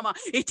no harm.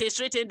 It is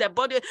written, the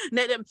body,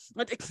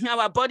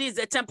 our body is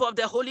the temple of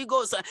the Holy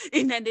Ghost.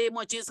 In the name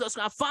of Jesus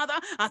Christ, Father,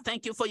 I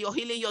thank you for your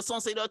healing, your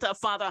sons and daughter,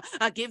 Father.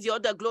 I give you all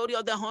the glory,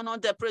 all the honor,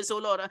 the praise, oh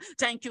Lord.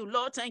 Thank you,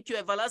 Lord. Thank you,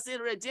 everlasting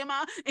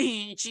Redeemer.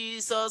 In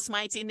Jesus'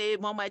 mighty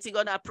name, Almighty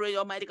God, I pray,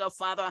 Almighty God,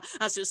 Father,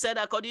 as you said,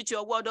 according to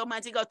your word,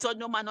 Almighty God, touch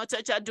no man, no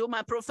touch, I do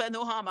my prophet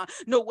no harm.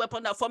 No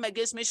weapon that form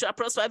against me shall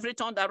prosper. Every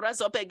tongue that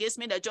rise up against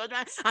me, the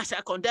judgment, I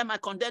shall condemn. I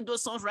condemn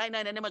those sons right now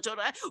in the name of Jesus.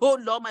 Oh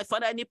Lord, my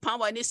Father, any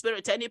power, any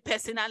spirit, any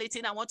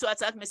personality that want to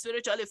attack me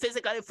spiritually,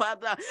 physically,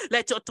 Father,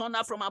 let your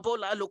thunder from above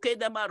locate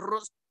them and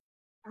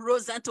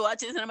rose unto our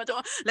children.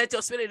 Let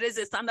your spirit raise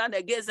a standard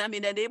against them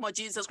in the name of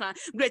Jesus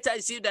Christ. Greater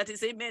is you that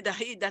is in me than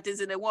he that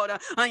is in the world.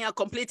 I am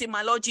completing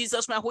my Lord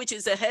Jesus Christ, which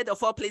is the head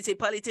of all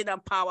principality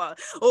and power.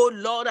 Oh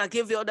Lord, I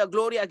give you all the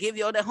glory, I give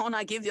you all the honor,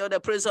 I give you all the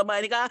praise,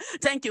 Almighty God.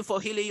 Thank you for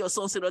healing your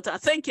sons in daughter.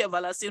 Thank you,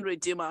 everlasting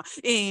Redeemer.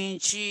 In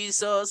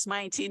Jesus'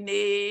 mighty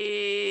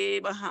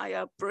name,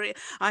 I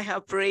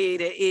have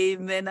prayed.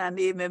 Amen and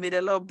amen. May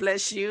the Lord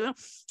bless you.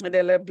 May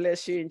the Lord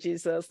bless you in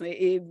Jesus' name.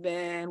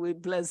 Amen. We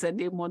bless the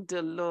name of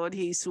the Lord.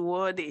 He is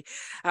worthy.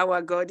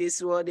 Our God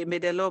is worthy. May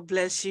the Lord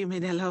bless you. May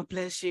the Lord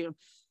bless you.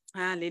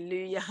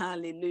 Hallelujah,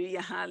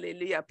 hallelujah,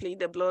 hallelujah. Plead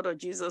the blood of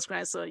Jesus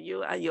Christ on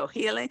you and your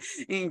healing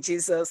in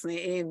Jesus'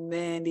 name.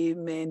 Amen,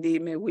 amen,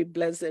 amen. We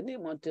bless the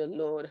name of the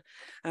Lord.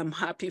 I'm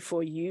happy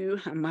for you.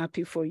 I'm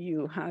happy for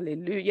you.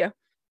 Hallelujah.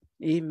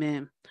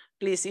 Amen.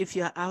 Please, if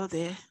you're out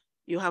there,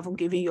 you haven't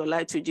given your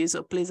life to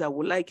Jesus, please, I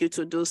would like you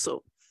to do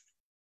so.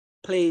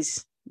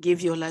 Please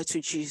give your life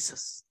to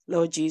Jesus.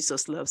 Lord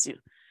Jesus loves you.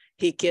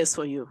 He cares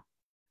for you.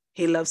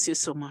 He loves you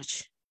so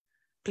much.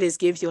 Please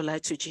give your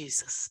life to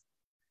Jesus.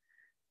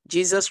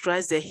 Jesus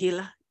Christ, the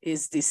healer,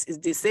 is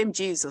the same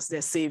Jesus,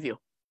 the Savior.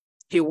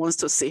 He wants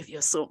to save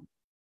your soul.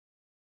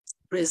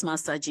 Praise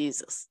Master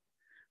Jesus.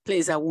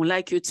 Please, I would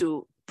like you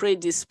to pray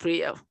this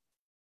prayer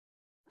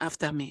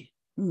after me.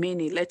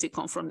 Meaning, let it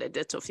come from the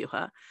depth of your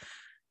heart.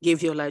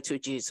 Give your life to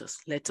Jesus.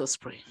 Let us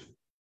pray.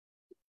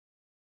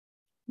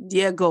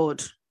 Dear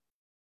God,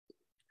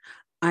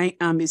 I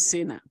am a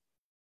sinner.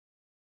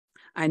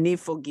 I need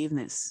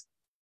forgiveness.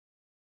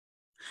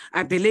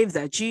 I believe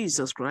that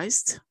Jesus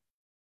Christ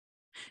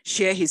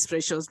shared his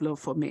precious blood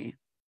for me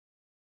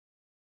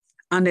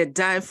and he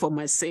died for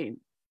my sin.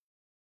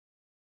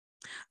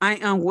 I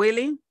am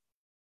willing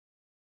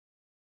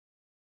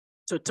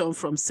to turn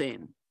from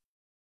sin.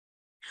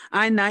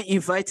 I now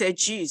invited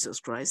Jesus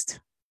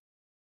Christ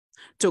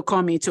to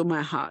come into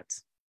my heart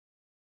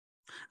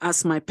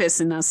as my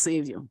personal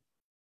Savior.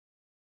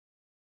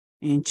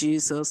 In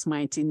Jesus'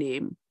 mighty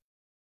name,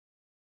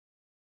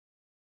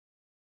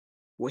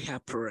 we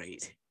have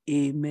prayed.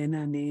 Amen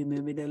and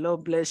amen. May the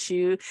Lord bless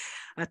you.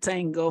 I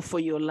thank God for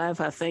your life.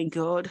 I thank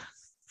God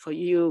for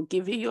you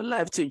giving your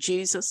life to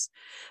Jesus.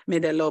 May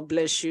the Lord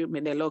bless you.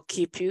 May the Lord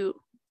keep you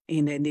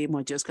in the name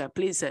of Jesus Christ.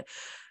 Please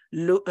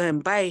look,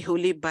 buy a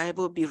Holy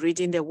Bible, be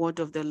reading the word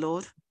of the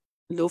Lord.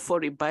 Look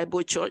for a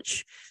Bible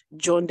church.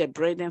 Join the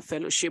Brethren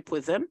Fellowship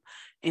with them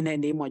in the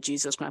name of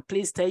Jesus Christ.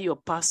 Please tell your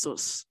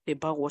pastors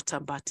about water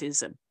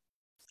baptism.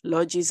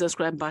 Lord Jesus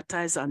Christ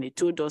baptized and he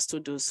told us to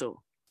do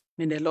so.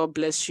 May the Lord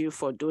bless you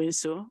for doing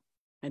so.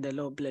 May the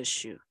Lord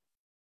bless you.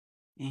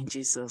 In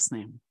Jesus'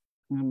 name.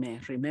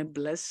 Amen. Remain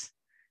blessed.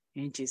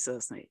 In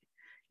Jesus' name.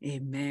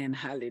 Amen.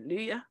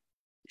 Hallelujah.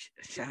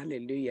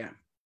 Hallelujah.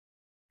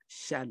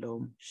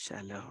 Shalom.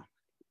 Shalom.